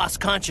just lost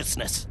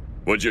consciousness.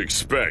 What'd you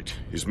expect?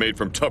 He's made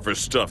from tougher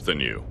stuff than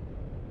you.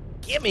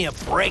 Give me a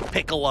break,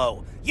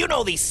 Piccolo. You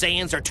know these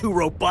Saiyans are too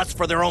robust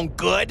for their own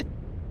good.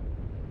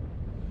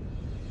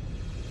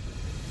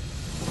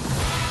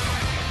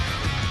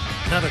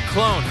 Another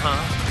clone,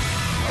 huh?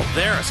 Well,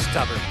 they're a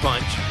stubborn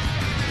bunch.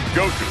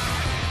 Goku,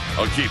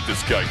 I'll keep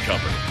this guy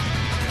company.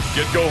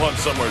 Get Gohan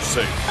somewhere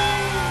safe.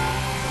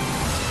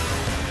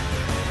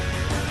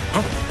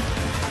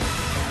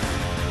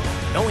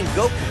 Knowing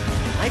Goku,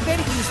 I bet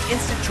he used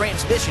instant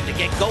transmission to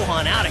get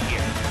Gohan out of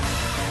here.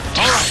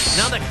 Alright,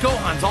 now that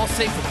Gohan's all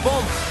safe with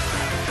Bulma,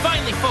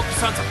 finally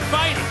focus on some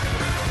fighting.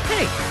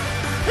 Hey,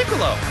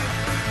 Piccolo,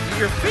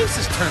 your face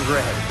has turned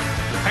red.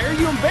 Why are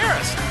you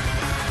embarrassed?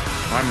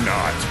 I'm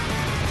not.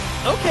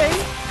 Okay.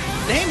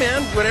 Hey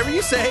man, whatever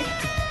you say.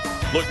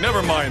 Look,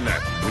 never mind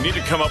that. We need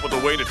to come up with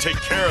a way to take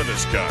care of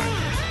this guy.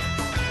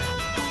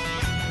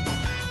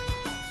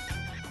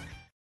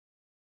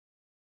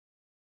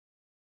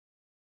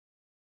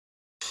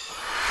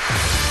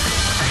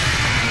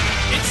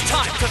 It's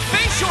time to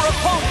face your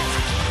opponent!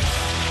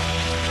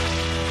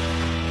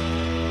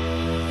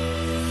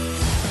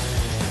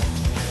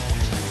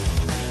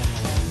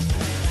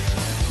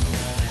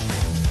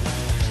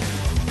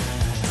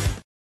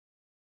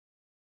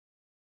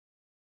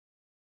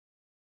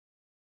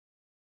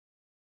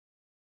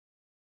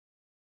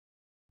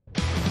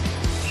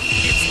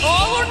 It's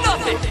all or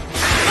nothing!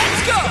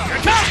 Let's go!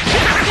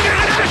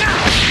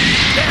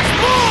 There's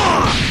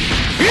more!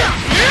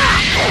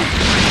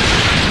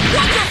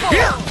 Wonderful!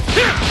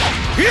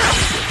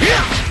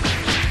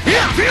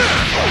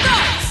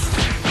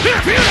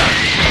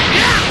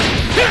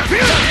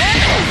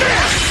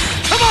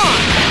 Come on!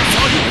 That's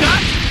all you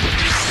got?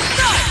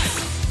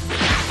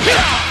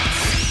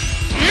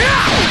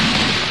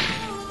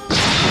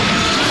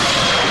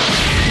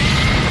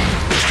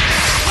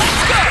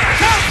 Let's go!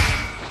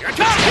 Here it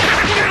comes!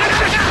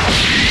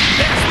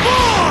 There's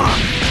more!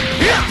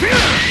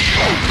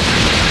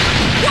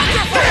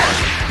 Wonderful! Here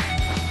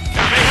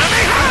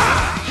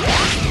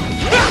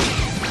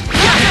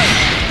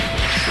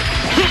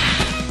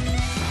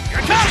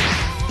it comes!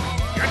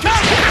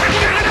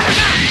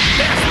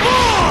 There's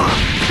more!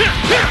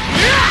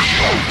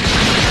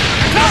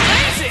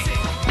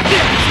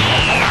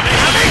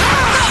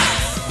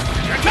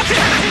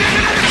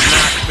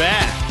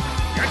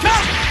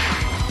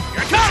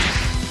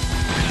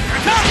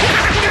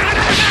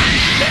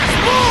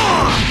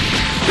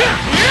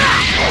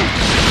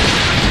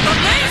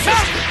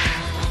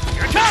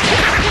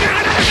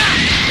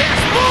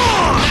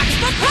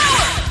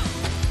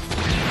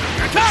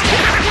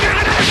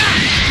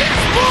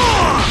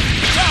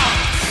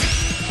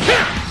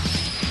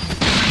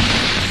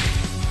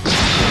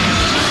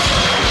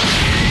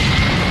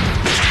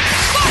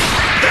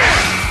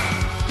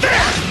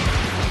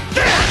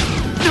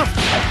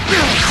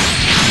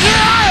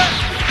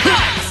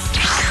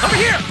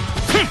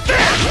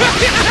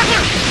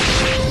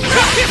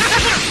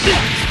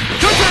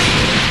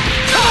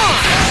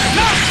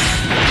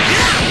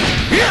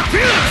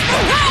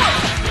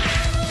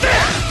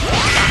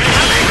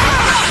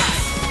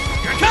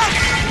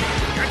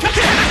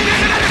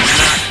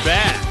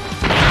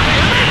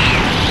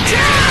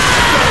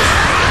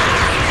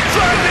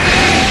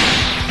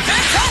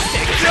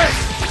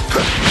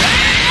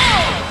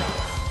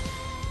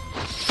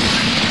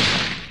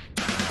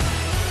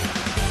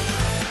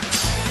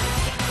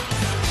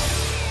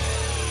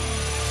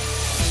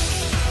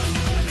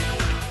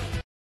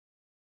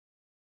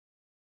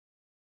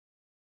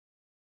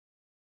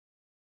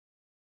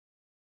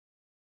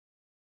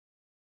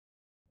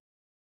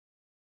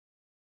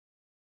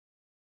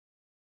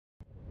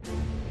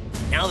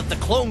 Now that the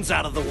clone's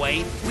out of the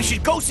way, we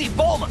should go see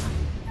Bulma.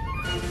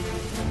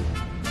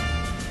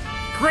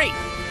 Great!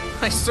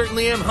 I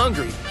certainly am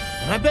hungry,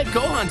 and I bet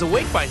Gohan's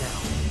awake by now.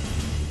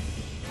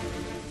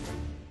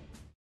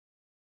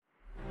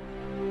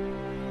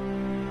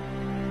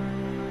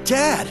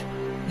 Dad,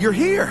 you're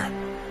here!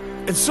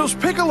 And so's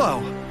Piccolo!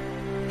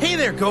 Hey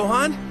there,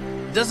 Gohan!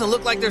 Doesn't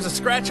look like there's a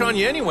scratch on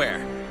you anywhere.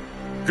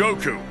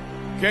 Goku,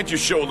 can't you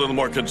show a little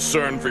more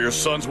concern for your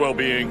son's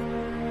well-being?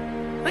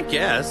 I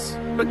guess,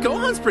 but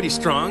Gohan's pretty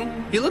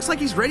strong. He looks like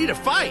he's ready to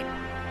fight.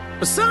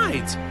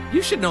 Besides,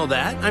 you should know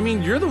that. I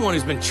mean, you're the one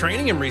who's been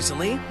training him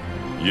recently.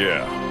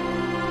 Yeah,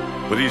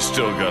 but he's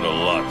still got a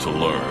lot to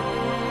learn.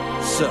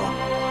 So,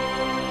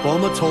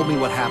 Bulma told me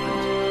what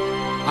happened.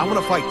 I want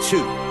to fight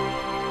too.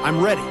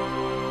 I'm ready.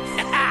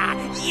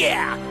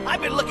 Yeah!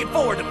 I've been looking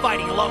forward to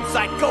fighting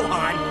alongside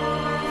Gohan!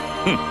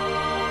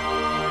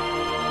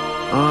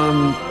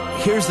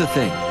 Here's the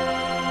thing.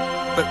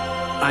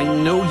 I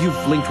know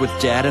you've linked with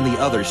Dad and the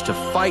others to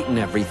fight and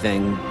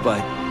everything,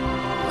 but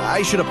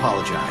I should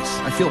apologize.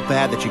 I feel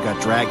bad that you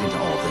got dragged into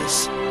all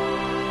this.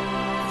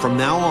 From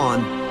now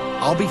on,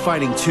 I'll be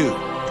fighting too.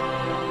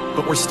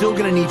 But we're still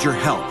gonna need your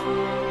help.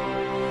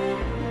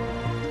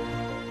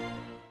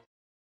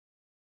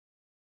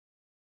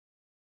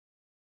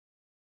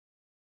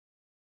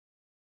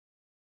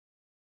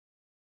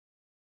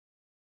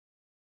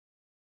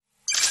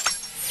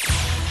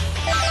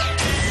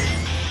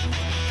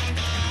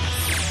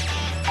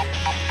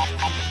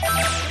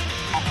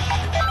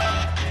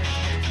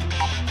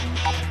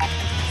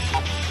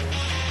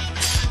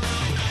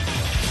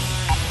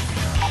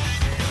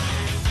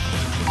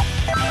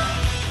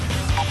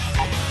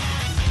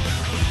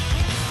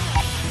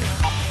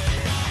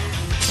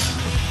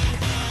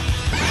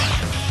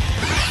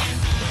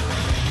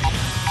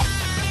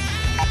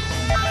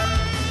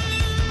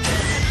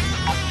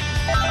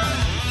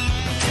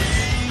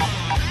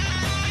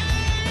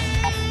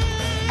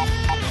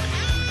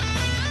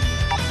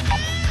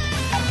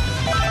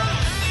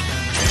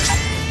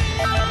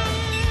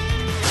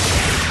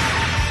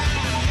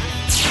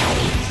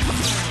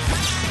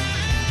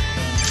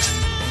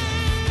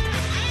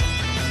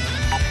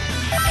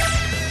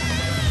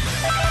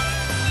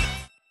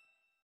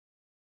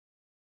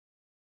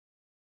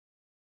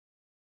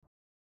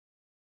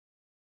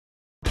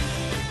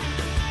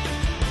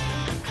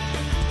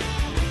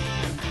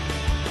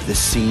 This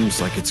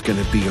seems like it's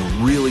gonna be a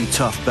really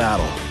tough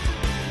battle.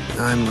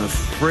 I'm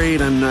afraid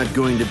I'm not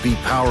going to be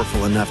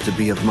powerful enough to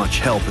be of much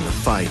help in the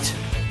fight.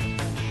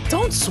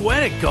 Don't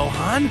sweat it,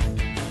 Gohan.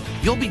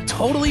 You'll be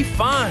totally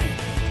fine.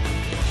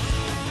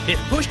 If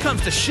push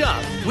comes to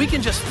shove, we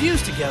can just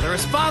fuse together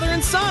as father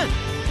and son.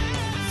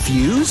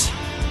 Fuse?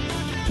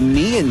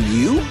 Me and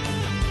you?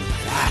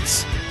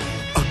 That's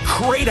a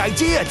great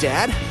idea,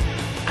 Dad!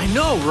 I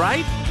know,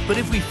 right? But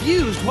if we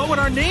fused, what would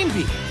our name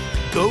be?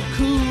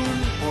 Goku?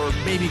 Or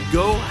maybe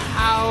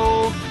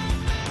Go-How?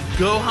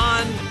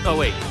 Gohan? Oh,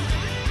 wait.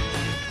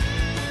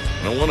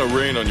 I don't want to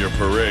rain on your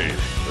parade,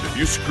 but if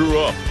you screw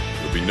up,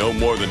 you'll be no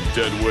more than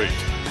dead weight.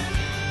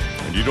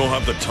 And you don't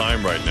have the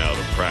time right now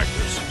to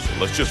practice, so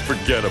let's just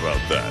forget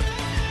about that.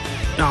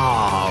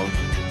 Aw,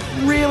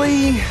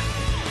 really?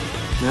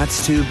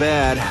 That's too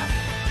bad.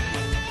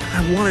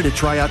 I wanted to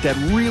try out that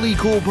really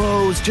cool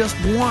pose just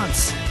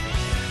once.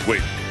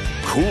 Wait,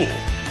 cool?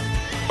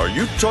 Are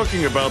you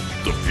talking about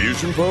the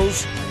fusion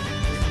pose?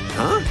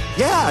 Huh?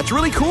 Yeah, it's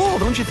really cool,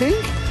 don't you think?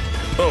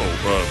 Oh,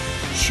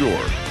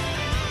 sure.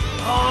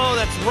 Oh,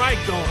 that's right,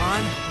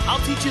 Gohan.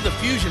 I'll teach you the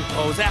fusion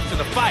pose after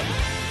the fight.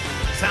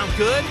 Sound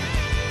good?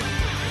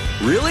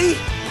 Really?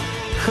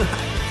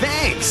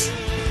 Thanks!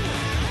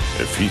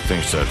 If he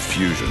thinks that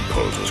fusion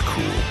pose is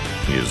cool,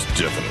 he is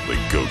definitely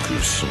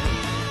Goku's son.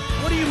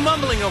 What are you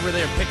mumbling over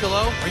there,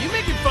 Piccolo? Are you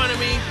making fun of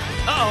me?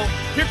 Uh-oh,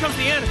 here comes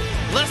the enemy.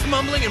 Less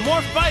mumbling and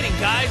more fighting,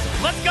 guys.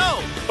 Let's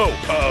go! Oh,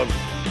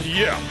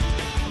 yeah.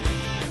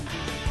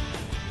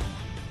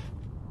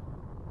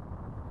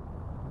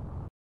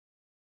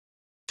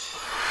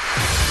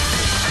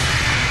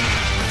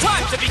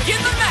 Time to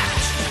begin the match!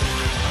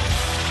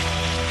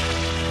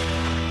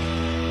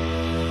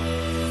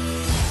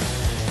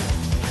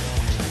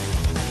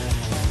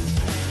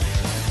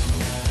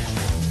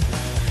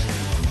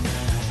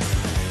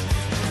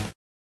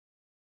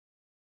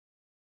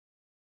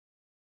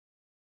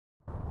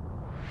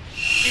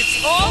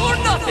 It's all or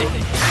nothing!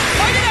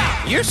 Fight it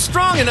out! You're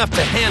strong enough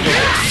to handle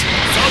this.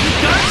 All you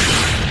got?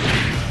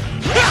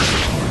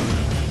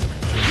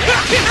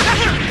 Here it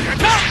comes!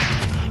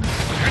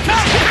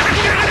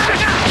 Here it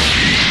comes!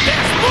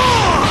 There's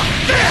more!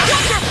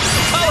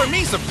 Color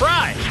me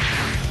surprised.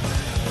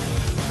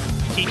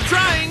 Keep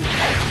trying.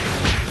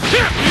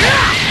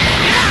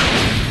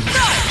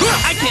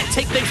 I can't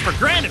take things for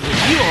granted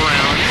with you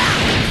around.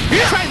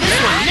 Try this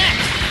one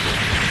next.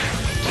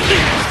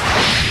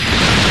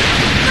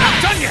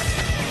 Not done yet!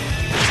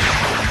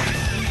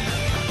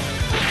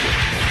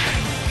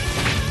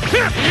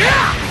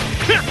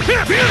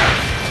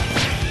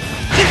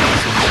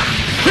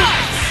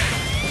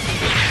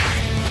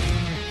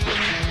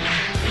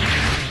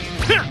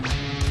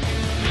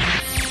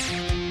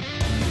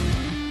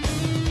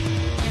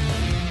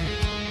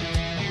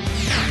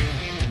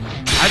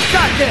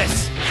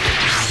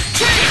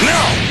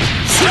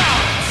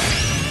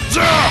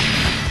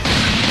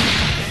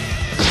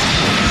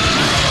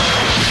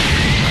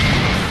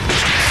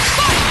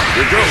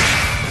 goes.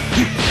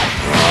 You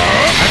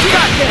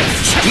got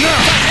this! Come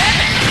here!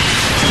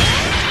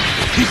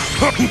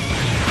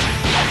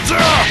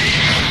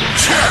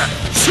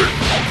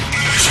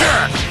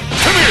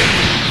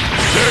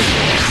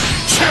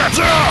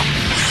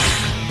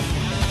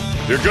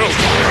 Here goes.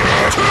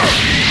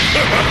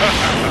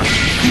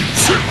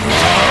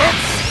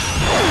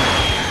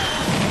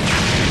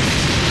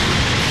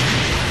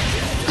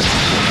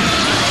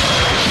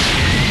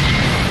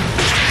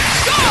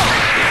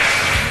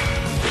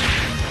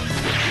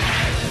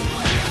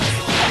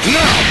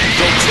 Now,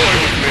 don't toy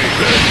with me.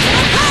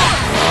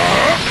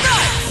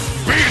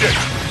 Beat it.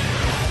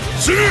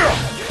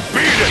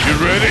 Beat it. You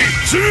ready?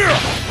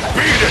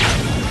 Beat it.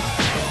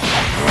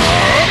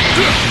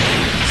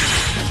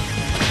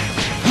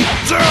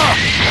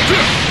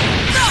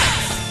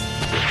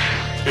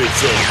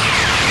 It's a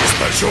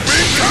special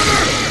beam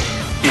counter.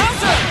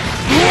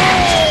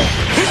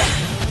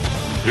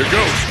 Here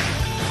goes.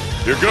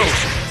 Here goes.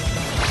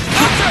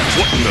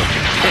 What in the?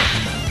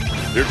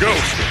 Here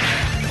goes.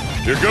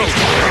 Here goes.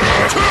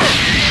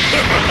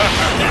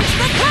 That's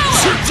the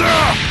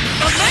power!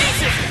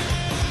 Amazing!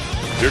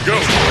 Here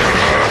goes.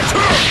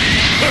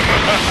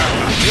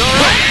 You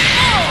alright?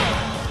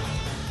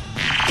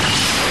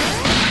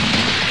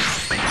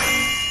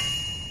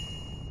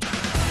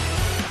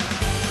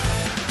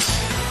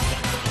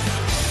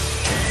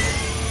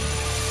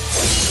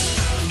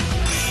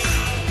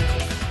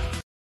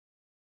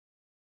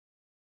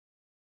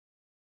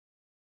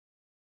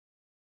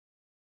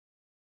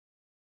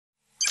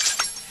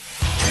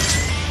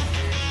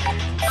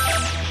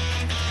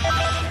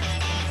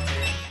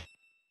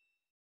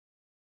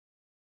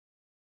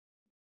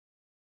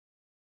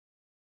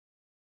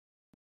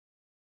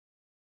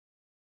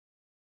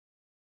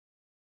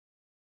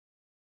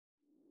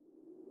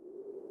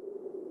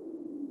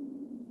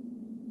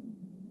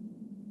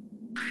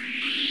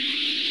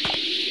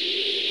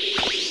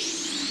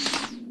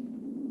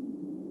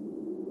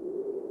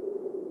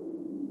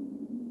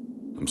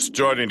 I'm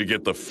starting to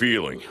get the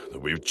feeling that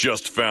we've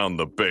just found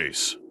the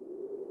base.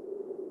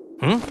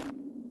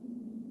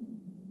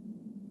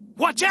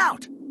 Watch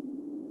out!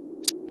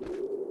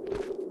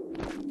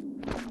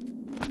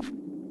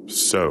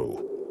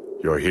 So,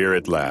 you're here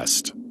at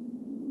last.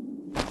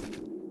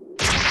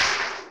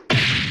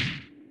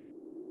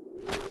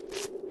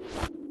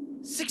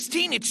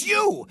 It's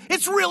you!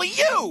 It's really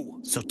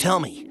you! So tell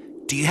me,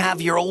 do you have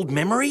your old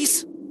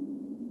memories?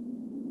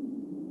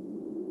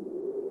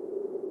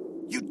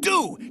 You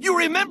do! You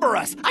remember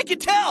us! I can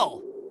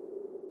tell!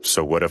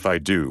 So what if I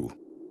do?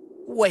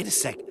 Wait a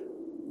sec.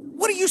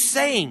 What are you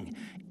saying?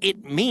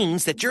 It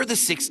means that you're the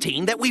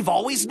 16 that we've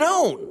always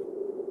known.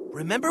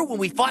 Remember when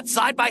we fought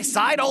side by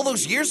side all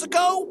those years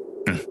ago?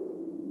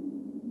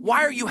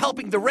 Why are you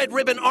helping the Red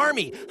Ribbon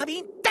Army? I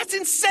mean, that's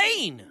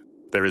insane!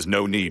 There is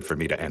no need for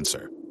me to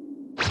answer.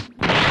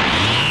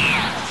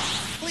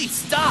 Please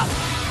stop!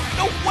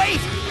 No, wait!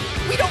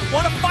 We don't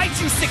want to fight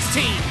you,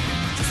 16!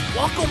 Just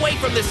walk away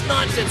from this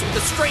nonsense with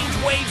the strange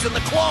waves and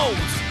the clones!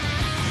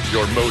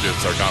 Your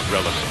motives are not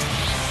relevant.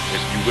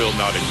 If you will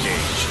not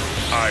engage,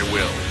 I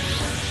will.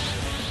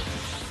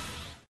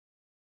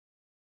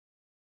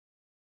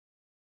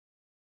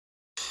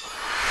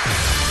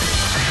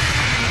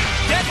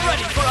 Get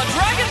ready for a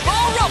Dragon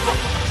Ball Rumble!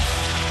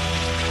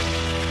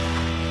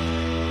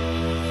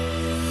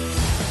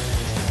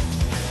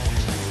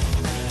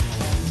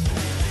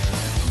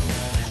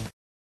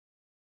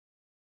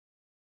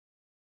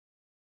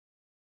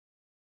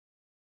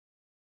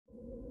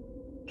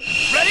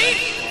 Ready?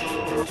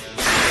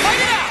 Fight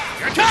it out!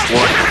 Here it comes!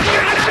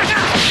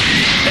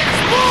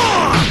 There's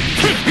more!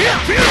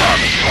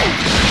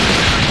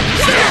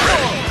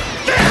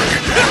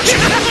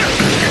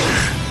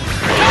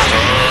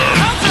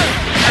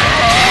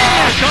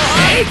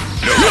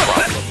 No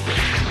problem.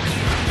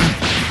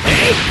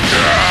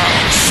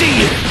 See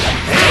you!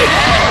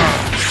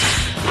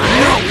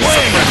 No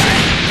way!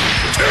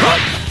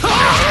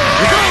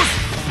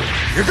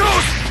 Here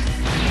goes!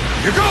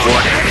 Here goes!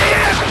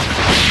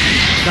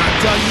 Not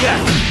done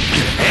yet!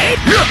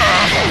 Here goes! No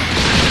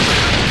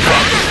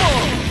problem.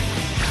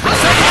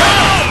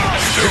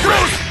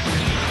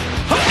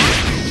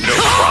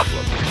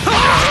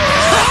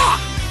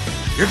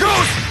 Here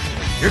goes!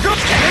 Here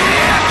goes!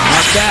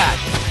 Not bad!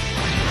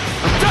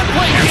 I'm done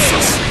playing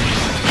games!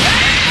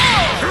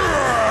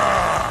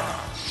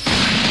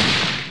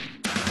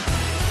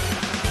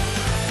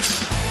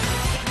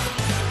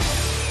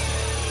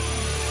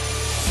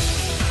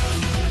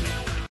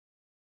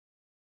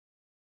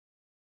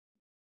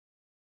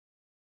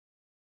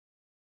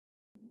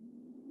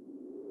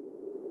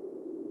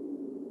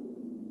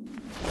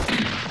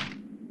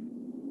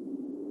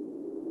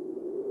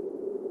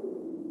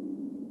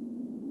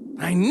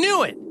 I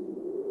knew it!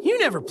 You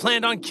never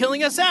planned on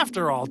killing us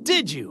after all,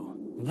 did you?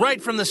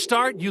 Right from the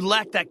start, you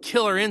lacked that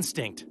killer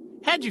instinct.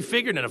 Had you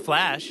figured in a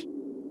flash.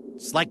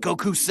 It's like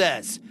Goku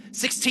says,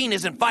 16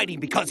 isn't fighting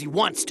because he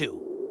wants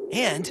to.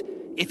 And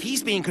if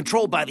he's being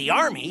controlled by the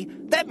army,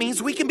 that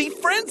means we can be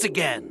friends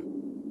again.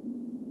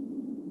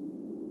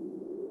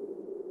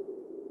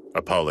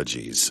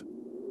 Apologies.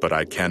 but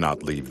I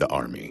cannot leave the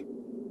army.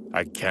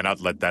 I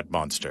cannot let that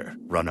monster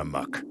run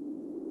amok.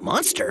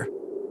 Monster?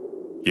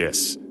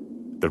 Yes,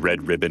 the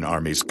Red Ribbon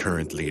Army's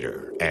current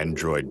leader,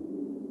 Android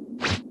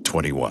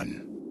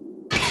 21.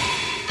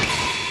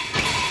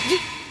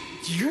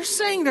 You're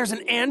saying there's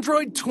an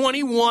Android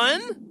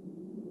 21?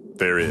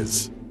 There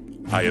is.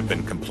 I have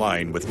been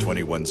complying with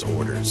 21's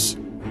orders.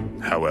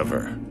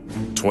 However,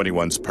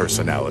 21's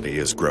personality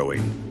is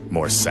growing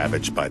more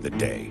savage by the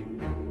day.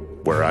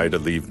 Were I to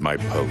leave my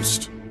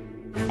post...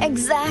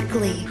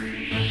 Exactly.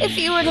 If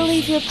you were to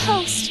leave your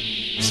post,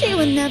 she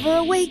would never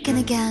awaken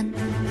again.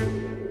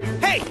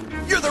 Hey,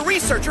 you're the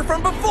researcher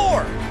from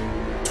before!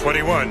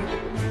 21!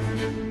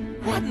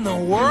 What in the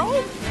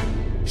world?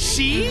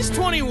 She's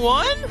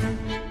 21?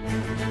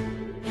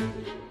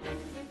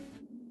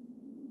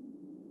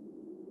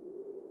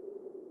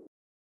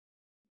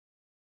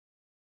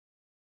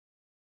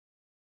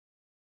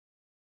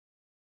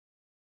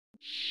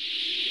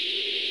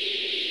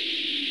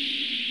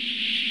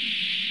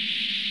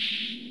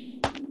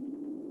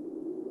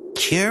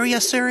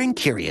 Curiouser and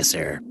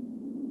curiouser.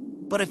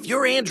 But if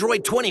you're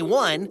Android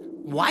 21,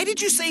 why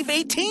did you save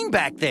 18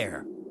 back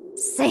there?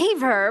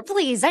 Save her,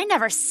 please. I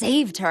never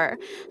saved her.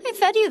 I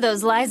fed you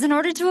those lies in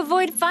order to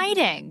avoid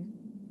fighting.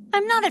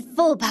 I'm not at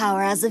full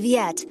power as of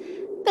yet,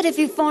 but if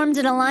you formed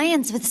an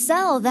alliance with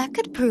Cell, that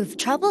could prove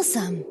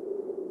troublesome.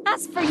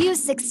 As for you,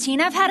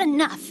 16, I've had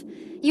enough.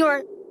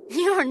 You're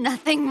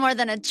nothing more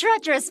than a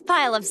treacherous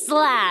pile of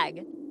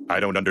slag.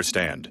 I don't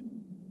understand.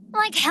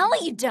 Like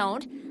hell you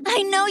don't.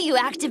 I know you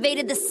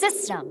activated the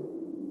system.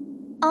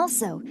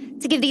 Also,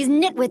 to give these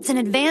nitwits an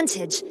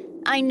advantage,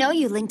 I know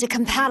you linked a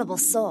compatible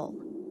soul.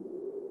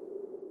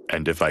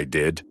 And if I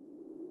did?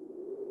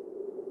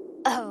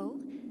 Oh?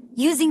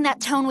 Using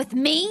that tone with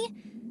me?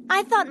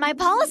 I thought my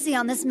policy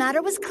on this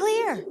matter was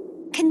clear.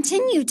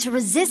 Continue to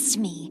resist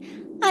me.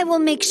 I will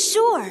make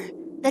sure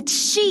that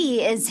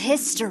she is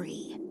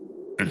history.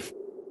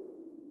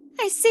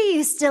 I see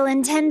you still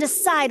intend to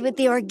side with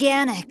the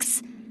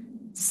organics.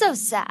 So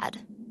sad.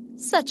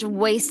 Such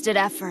wasted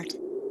effort.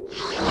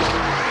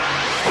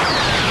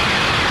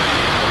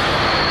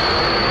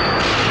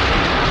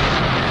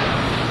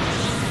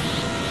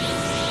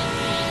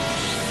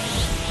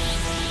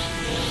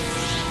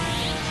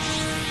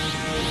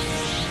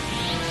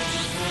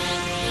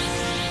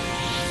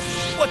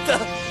 What the?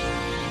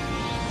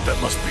 That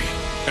must be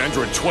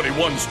Android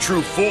 21's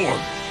true form.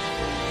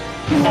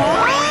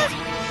 What?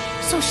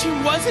 So she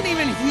wasn't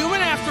even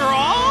human after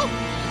all?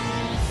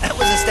 That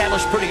was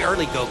established pretty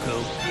early,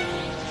 Goku.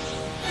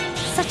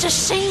 Such a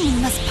shame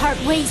we must part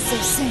ways so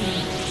soon.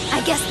 I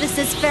guess this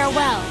is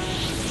farewell.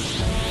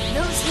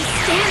 Those who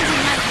stand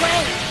in my way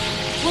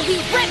will be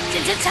ripped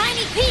into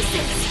tiny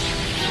pieces.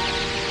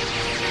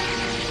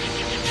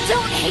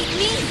 Don't hate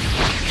me.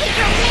 Hate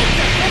your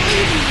maker for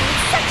leaving you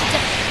with such a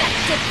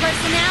defective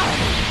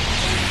personality.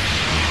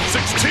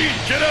 16,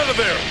 get out of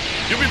there!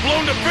 You'll be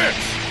blown to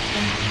bits!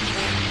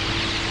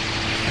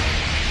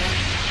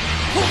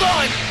 Hold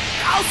on!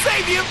 I'll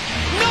save you!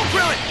 No,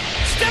 Krillin!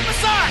 Step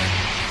aside!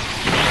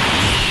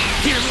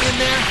 Hear me in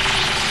there?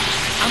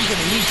 I'm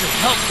gonna need your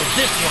help with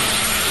this one.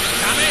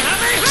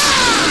 Kamehameha!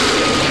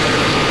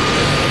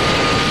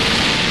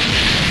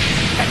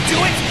 That do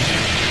it?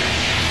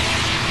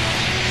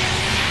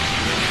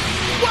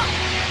 What?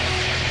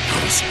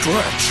 What a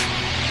stretch.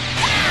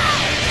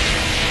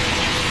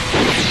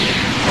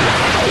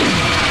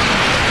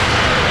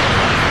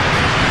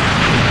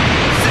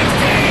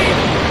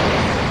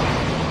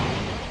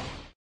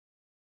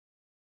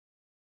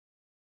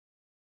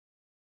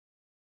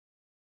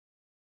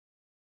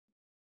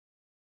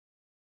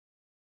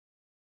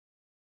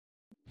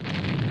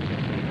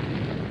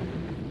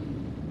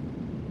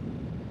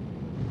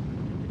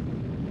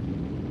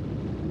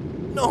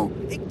 No,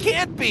 it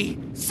can't be!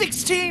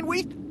 16,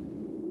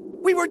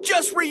 we were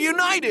just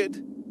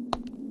reunited!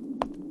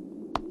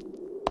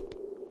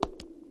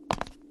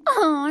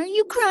 Oh, are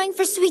you crying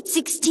for sweet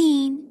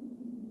 16?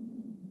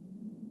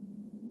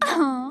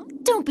 Oh,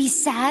 don't be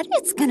sad.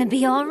 It's gonna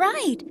be all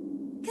right.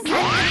 'Cause I'm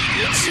gonna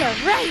eat you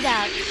right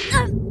out.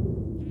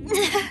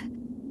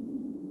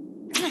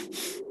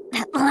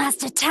 That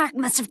last attack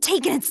must have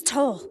taken its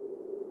toll.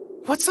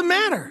 What's the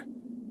matter?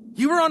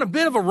 You were on a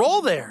bit of a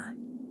roll there.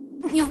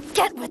 You'll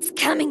get what's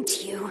coming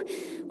to you.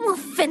 We'll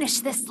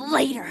finish this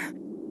later.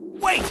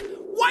 Wait!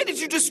 Why did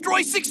you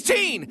destroy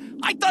 16?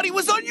 I thought he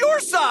was on your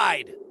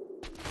side!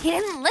 He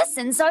didn't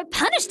listen, so I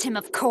punished him,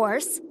 of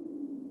course.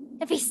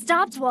 If he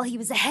stopped while he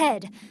was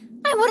ahead,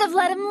 I would have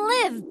let him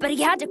live, but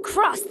he had to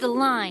cross the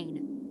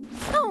line.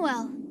 Oh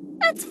well.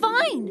 That's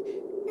fine.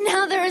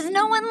 Now there is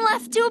no one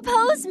left to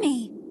oppose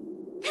me.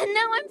 And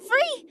now I'm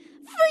free.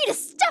 Free to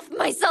stuff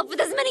myself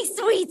with as many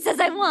sweets as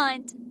I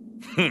want.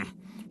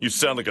 You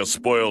sound like a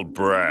spoiled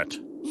brat.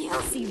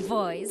 You'll see,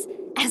 boys.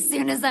 As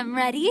soon as I'm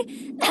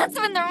ready, that's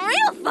when the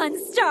real fun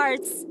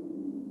starts.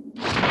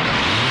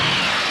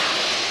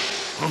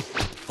 Huh?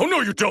 Oh,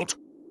 no, you don't!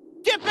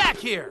 Get back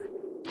here!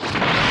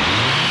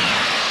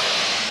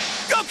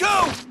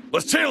 Goku!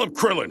 Let's tail him,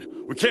 Krillin!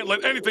 We can't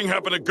let anything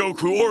happen to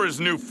Goku or his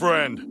new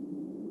friend.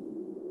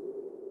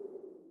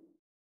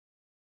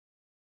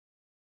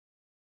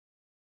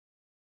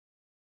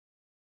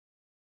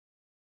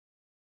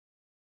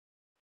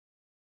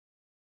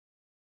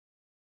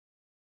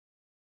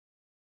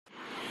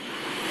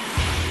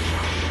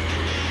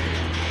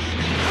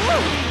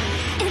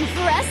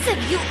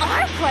 impressive. You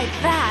are quite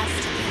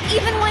fast,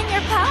 even when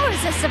your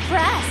powers are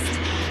suppressed.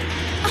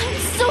 I'm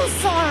so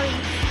sorry,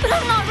 but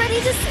I'm not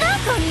ready to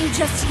snack on you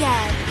just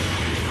yet.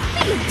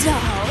 You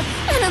doll,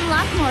 and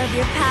unlock more of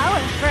your power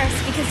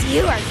first because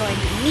you are going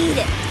to need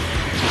it.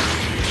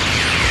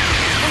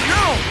 Oh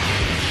no!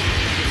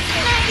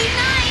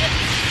 99!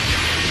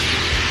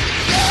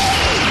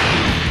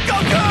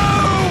 Go!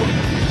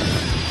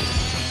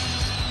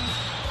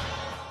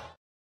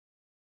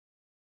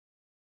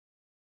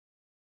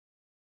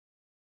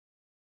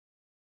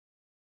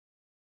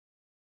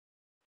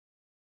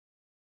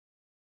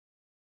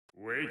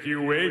 Wakey,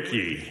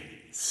 wakey,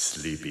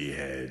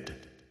 sleepyhead.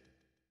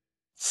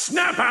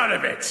 Snap out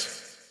of it!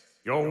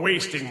 You're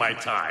wasting my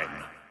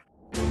time.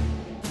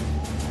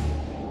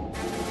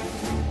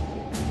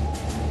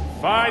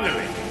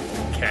 Finally,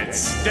 can't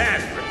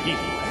stand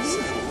repeatless.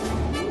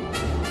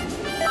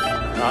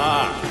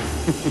 Ah,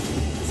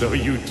 so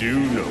you do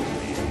know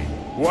me.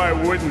 Why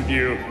wouldn't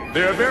you?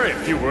 There are very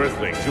few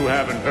Earthlings who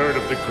haven't heard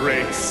of the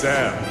Great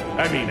Cell.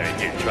 I mean, I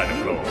did try to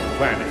blow up the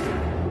planet.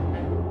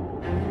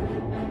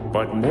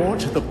 But more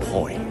to the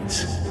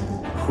point,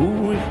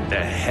 who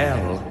the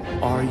hell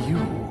are you?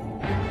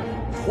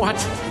 What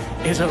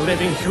is a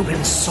living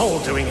human soul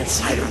doing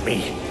inside of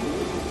me?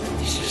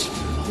 This is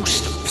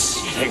most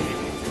upsetting.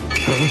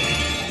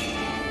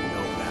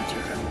 No matter.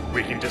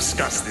 We can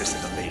discuss this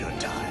at a later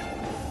time.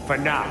 For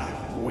now,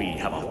 we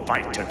have a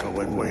fight to go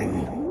and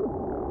win.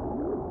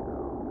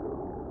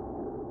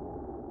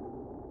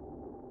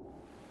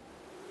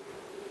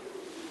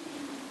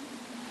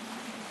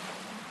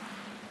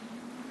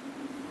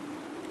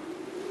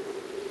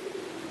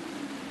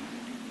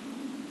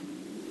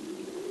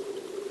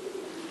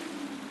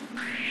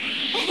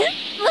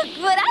 Look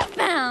what I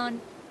found!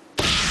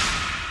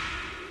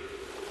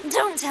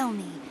 Don't tell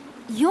me.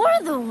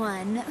 You're the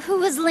one who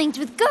was linked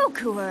with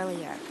Goku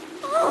earlier.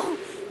 Oh,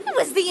 it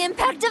was the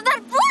impact of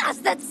that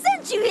blast that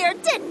sent you here,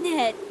 didn't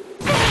it?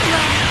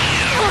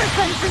 Well, more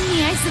fun for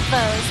me, I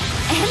suppose.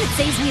 And it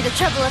saves me the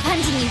trouble of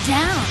hunting you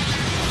down.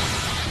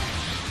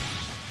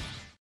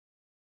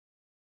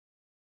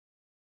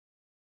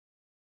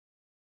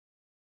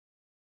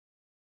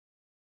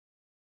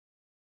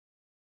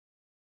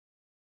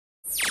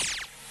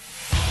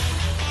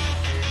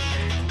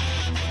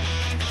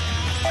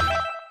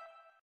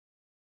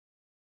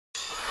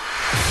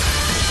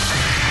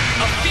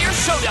 A fierce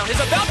showdown is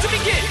about to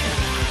begin!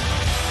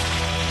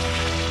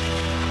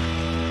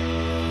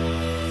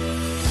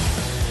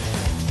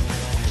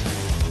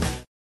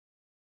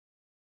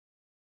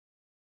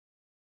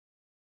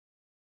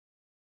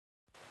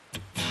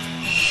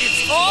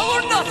 It's all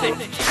or nothing!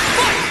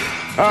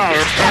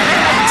 Fight!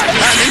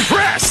 I'm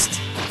impressed!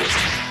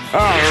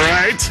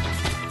 Alright.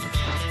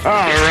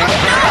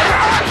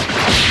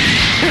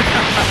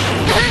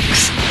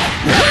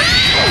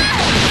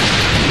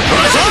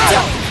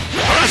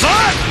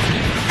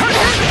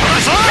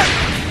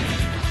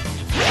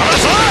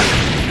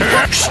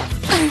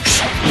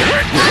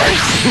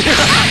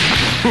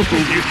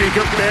 You think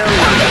a bear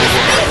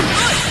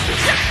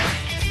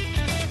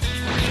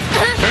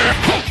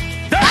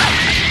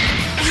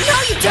No,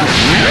 you don't!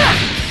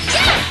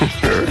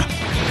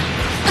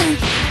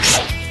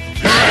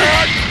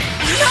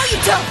 No, you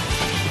don't!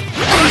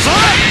 I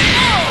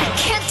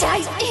can't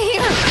die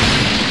here!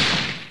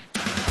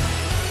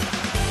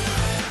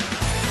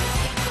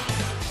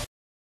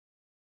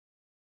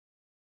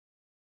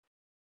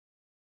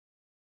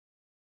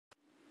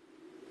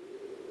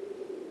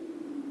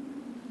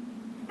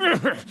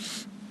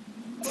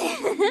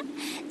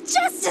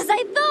 Just as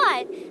I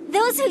thought!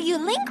 Those who you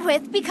link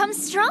with become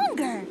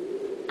stronger.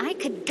 I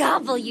could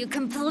gobble you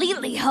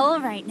completely whole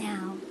right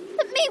now.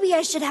 But maybe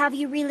I should have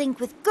you relink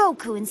with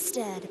Goku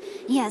instead.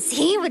 Yes,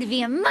 he would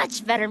be a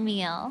much better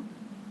meal.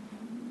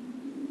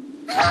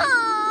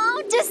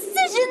 Oh,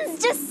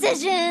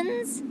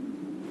 decisions!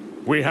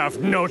 We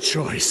have no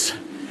choice.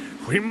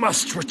 We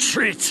must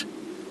retreat.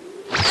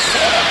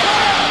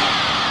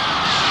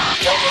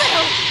 You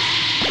little...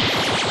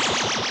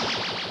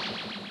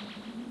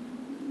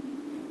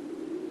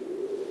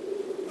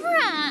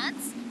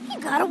 Rats! He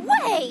got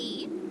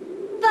away!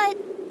 But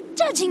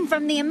judging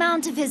from the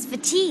amount of his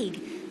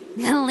fatigue,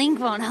 the link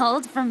won't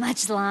hold for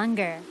much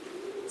longer.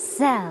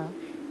 So,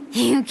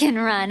 you can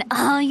run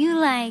all you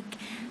like.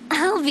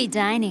 I'll be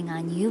dining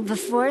on you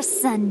before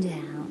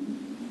sundown.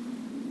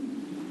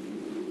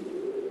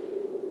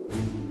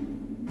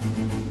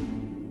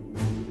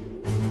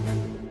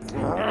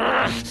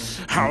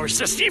 How is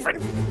this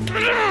even?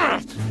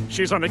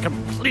 She's on a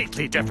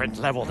completely different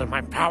level than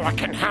my power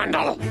can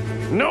handle.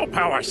 No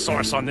power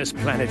source on this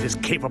planet is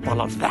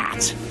capable of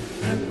that.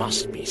 There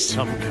must be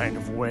some kind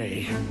of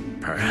way.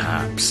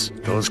 Perhaps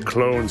those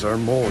clones are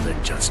more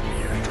than just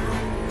mere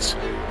drones.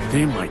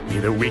 They might be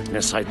the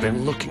weakness I've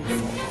been looking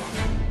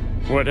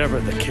for. Whatever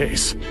the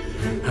case,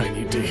 I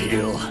need to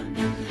heal.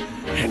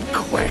 And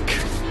quick.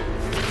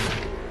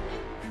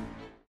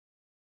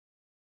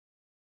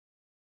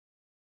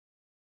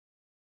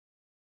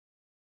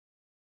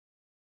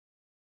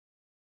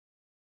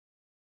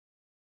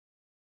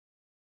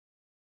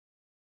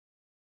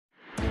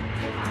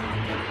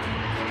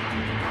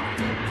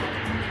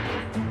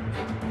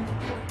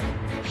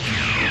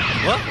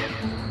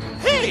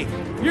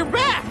 You're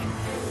back!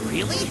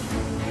 Really?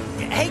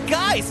 Hey,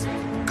 guys!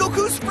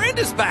 Goku's friend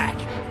is back!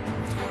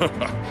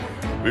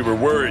 We were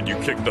worried you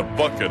kicked the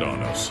bucket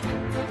on us.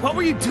 What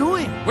were you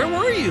doing? Where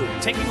were you?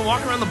 Taking a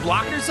walk around the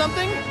block or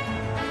something?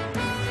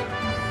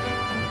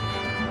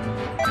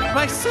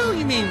 By cell,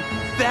 you mean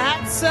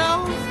that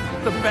cell?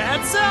 The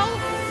bad cell?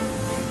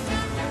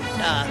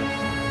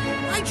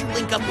 Why'd you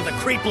link up with a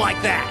creep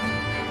like that?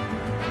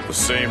 The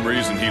same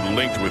reason he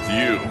linked with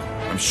you.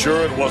 I'm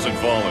sure it wasn't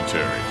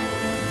voluntary.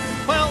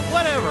 Well,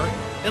 whatever.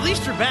 At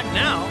least you're back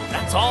now.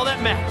 That's all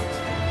that matters.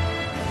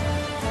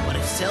 But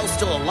if Cell's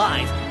still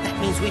alive, that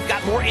means we've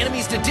got more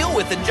enemies to deal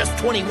with than just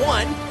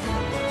 21.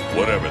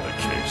 Whatever the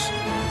case,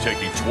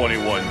 taking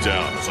 21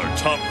 down is our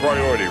top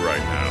priority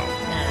right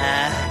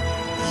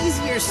now.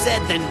 Easier said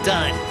than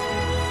done.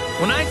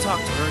 When I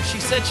talked to her, she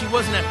said she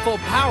wasn't at full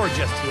power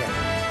just yet.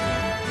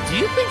 Do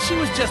you think she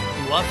was just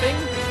bluffing?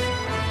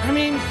 I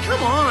mean,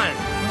 come on.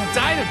 On a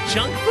diet of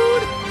junk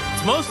food?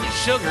 It's mostly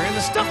sugar, and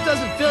the stuff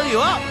doesn't fill you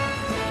up.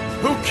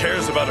 Who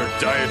cares about her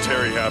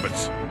dietary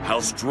habits? How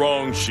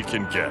strong she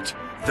can get.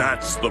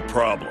 That's the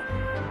problem.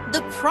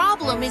 The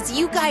problem is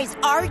you guys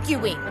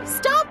arguing.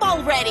 Stop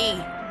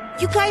already!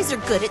 You guys are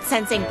good at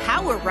sensing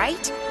power,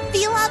 right?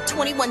 Feel out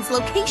 21's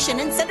location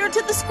and send her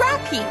to the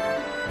scrap heap.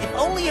 If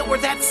only it were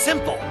that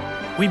simple.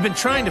 We've been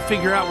trying to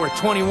figure out where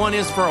 21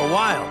 is for a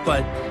while,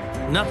 but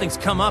nothing's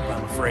come up,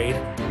 I'm afraid.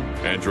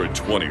 Android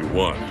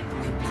 21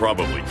 can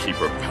probably keep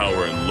her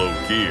power in low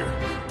gear,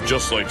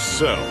 just like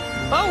Cell.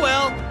 Oh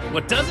well,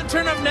 what doesn't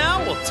turn up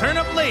now will turn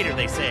up later,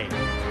 they say.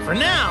 For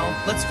now,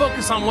 let's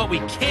focus on what we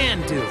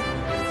can do.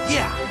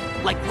 Yeah,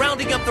 like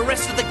rounding up the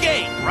rest of the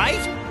gang,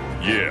 right?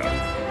 Yeah,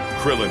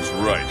 Krillin's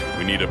right.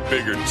 We need a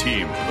bigger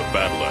team for the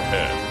battle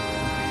ahead.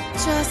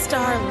 Just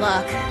our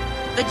luck.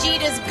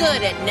 Vegeta's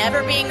good at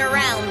never being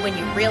around when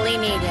you really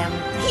need him.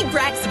 He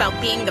brags about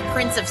being the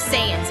Prince of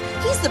Saiyans.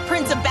 He's the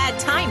Prince of Bad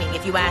Timing,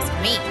 if you ask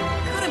me.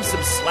 Cut him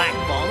some slack,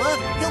 Bulma.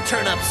 He'll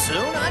turn up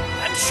soon.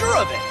 I'm sure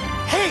of it.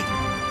 Hey!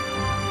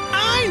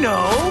 I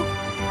know!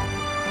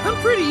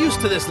 I'm pretty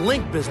used to this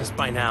Link business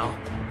by now.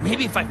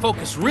 Maybe if I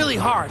focus really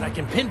hard, I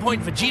can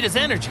pinpoint Vegeta's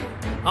energy.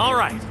 All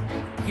right,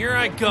 here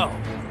I go.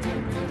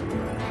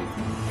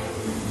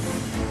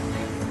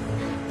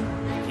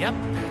 Yep,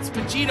 that's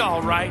Vegeta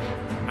all right.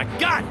 I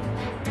got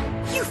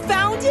it! You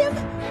found him?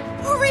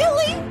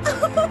 Really?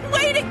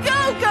 Way to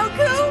go,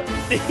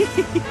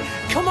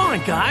 Goku! Come on,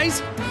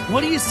 guys.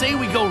 What do you say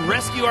we go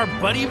rescue our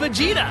buddy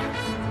Vegeta?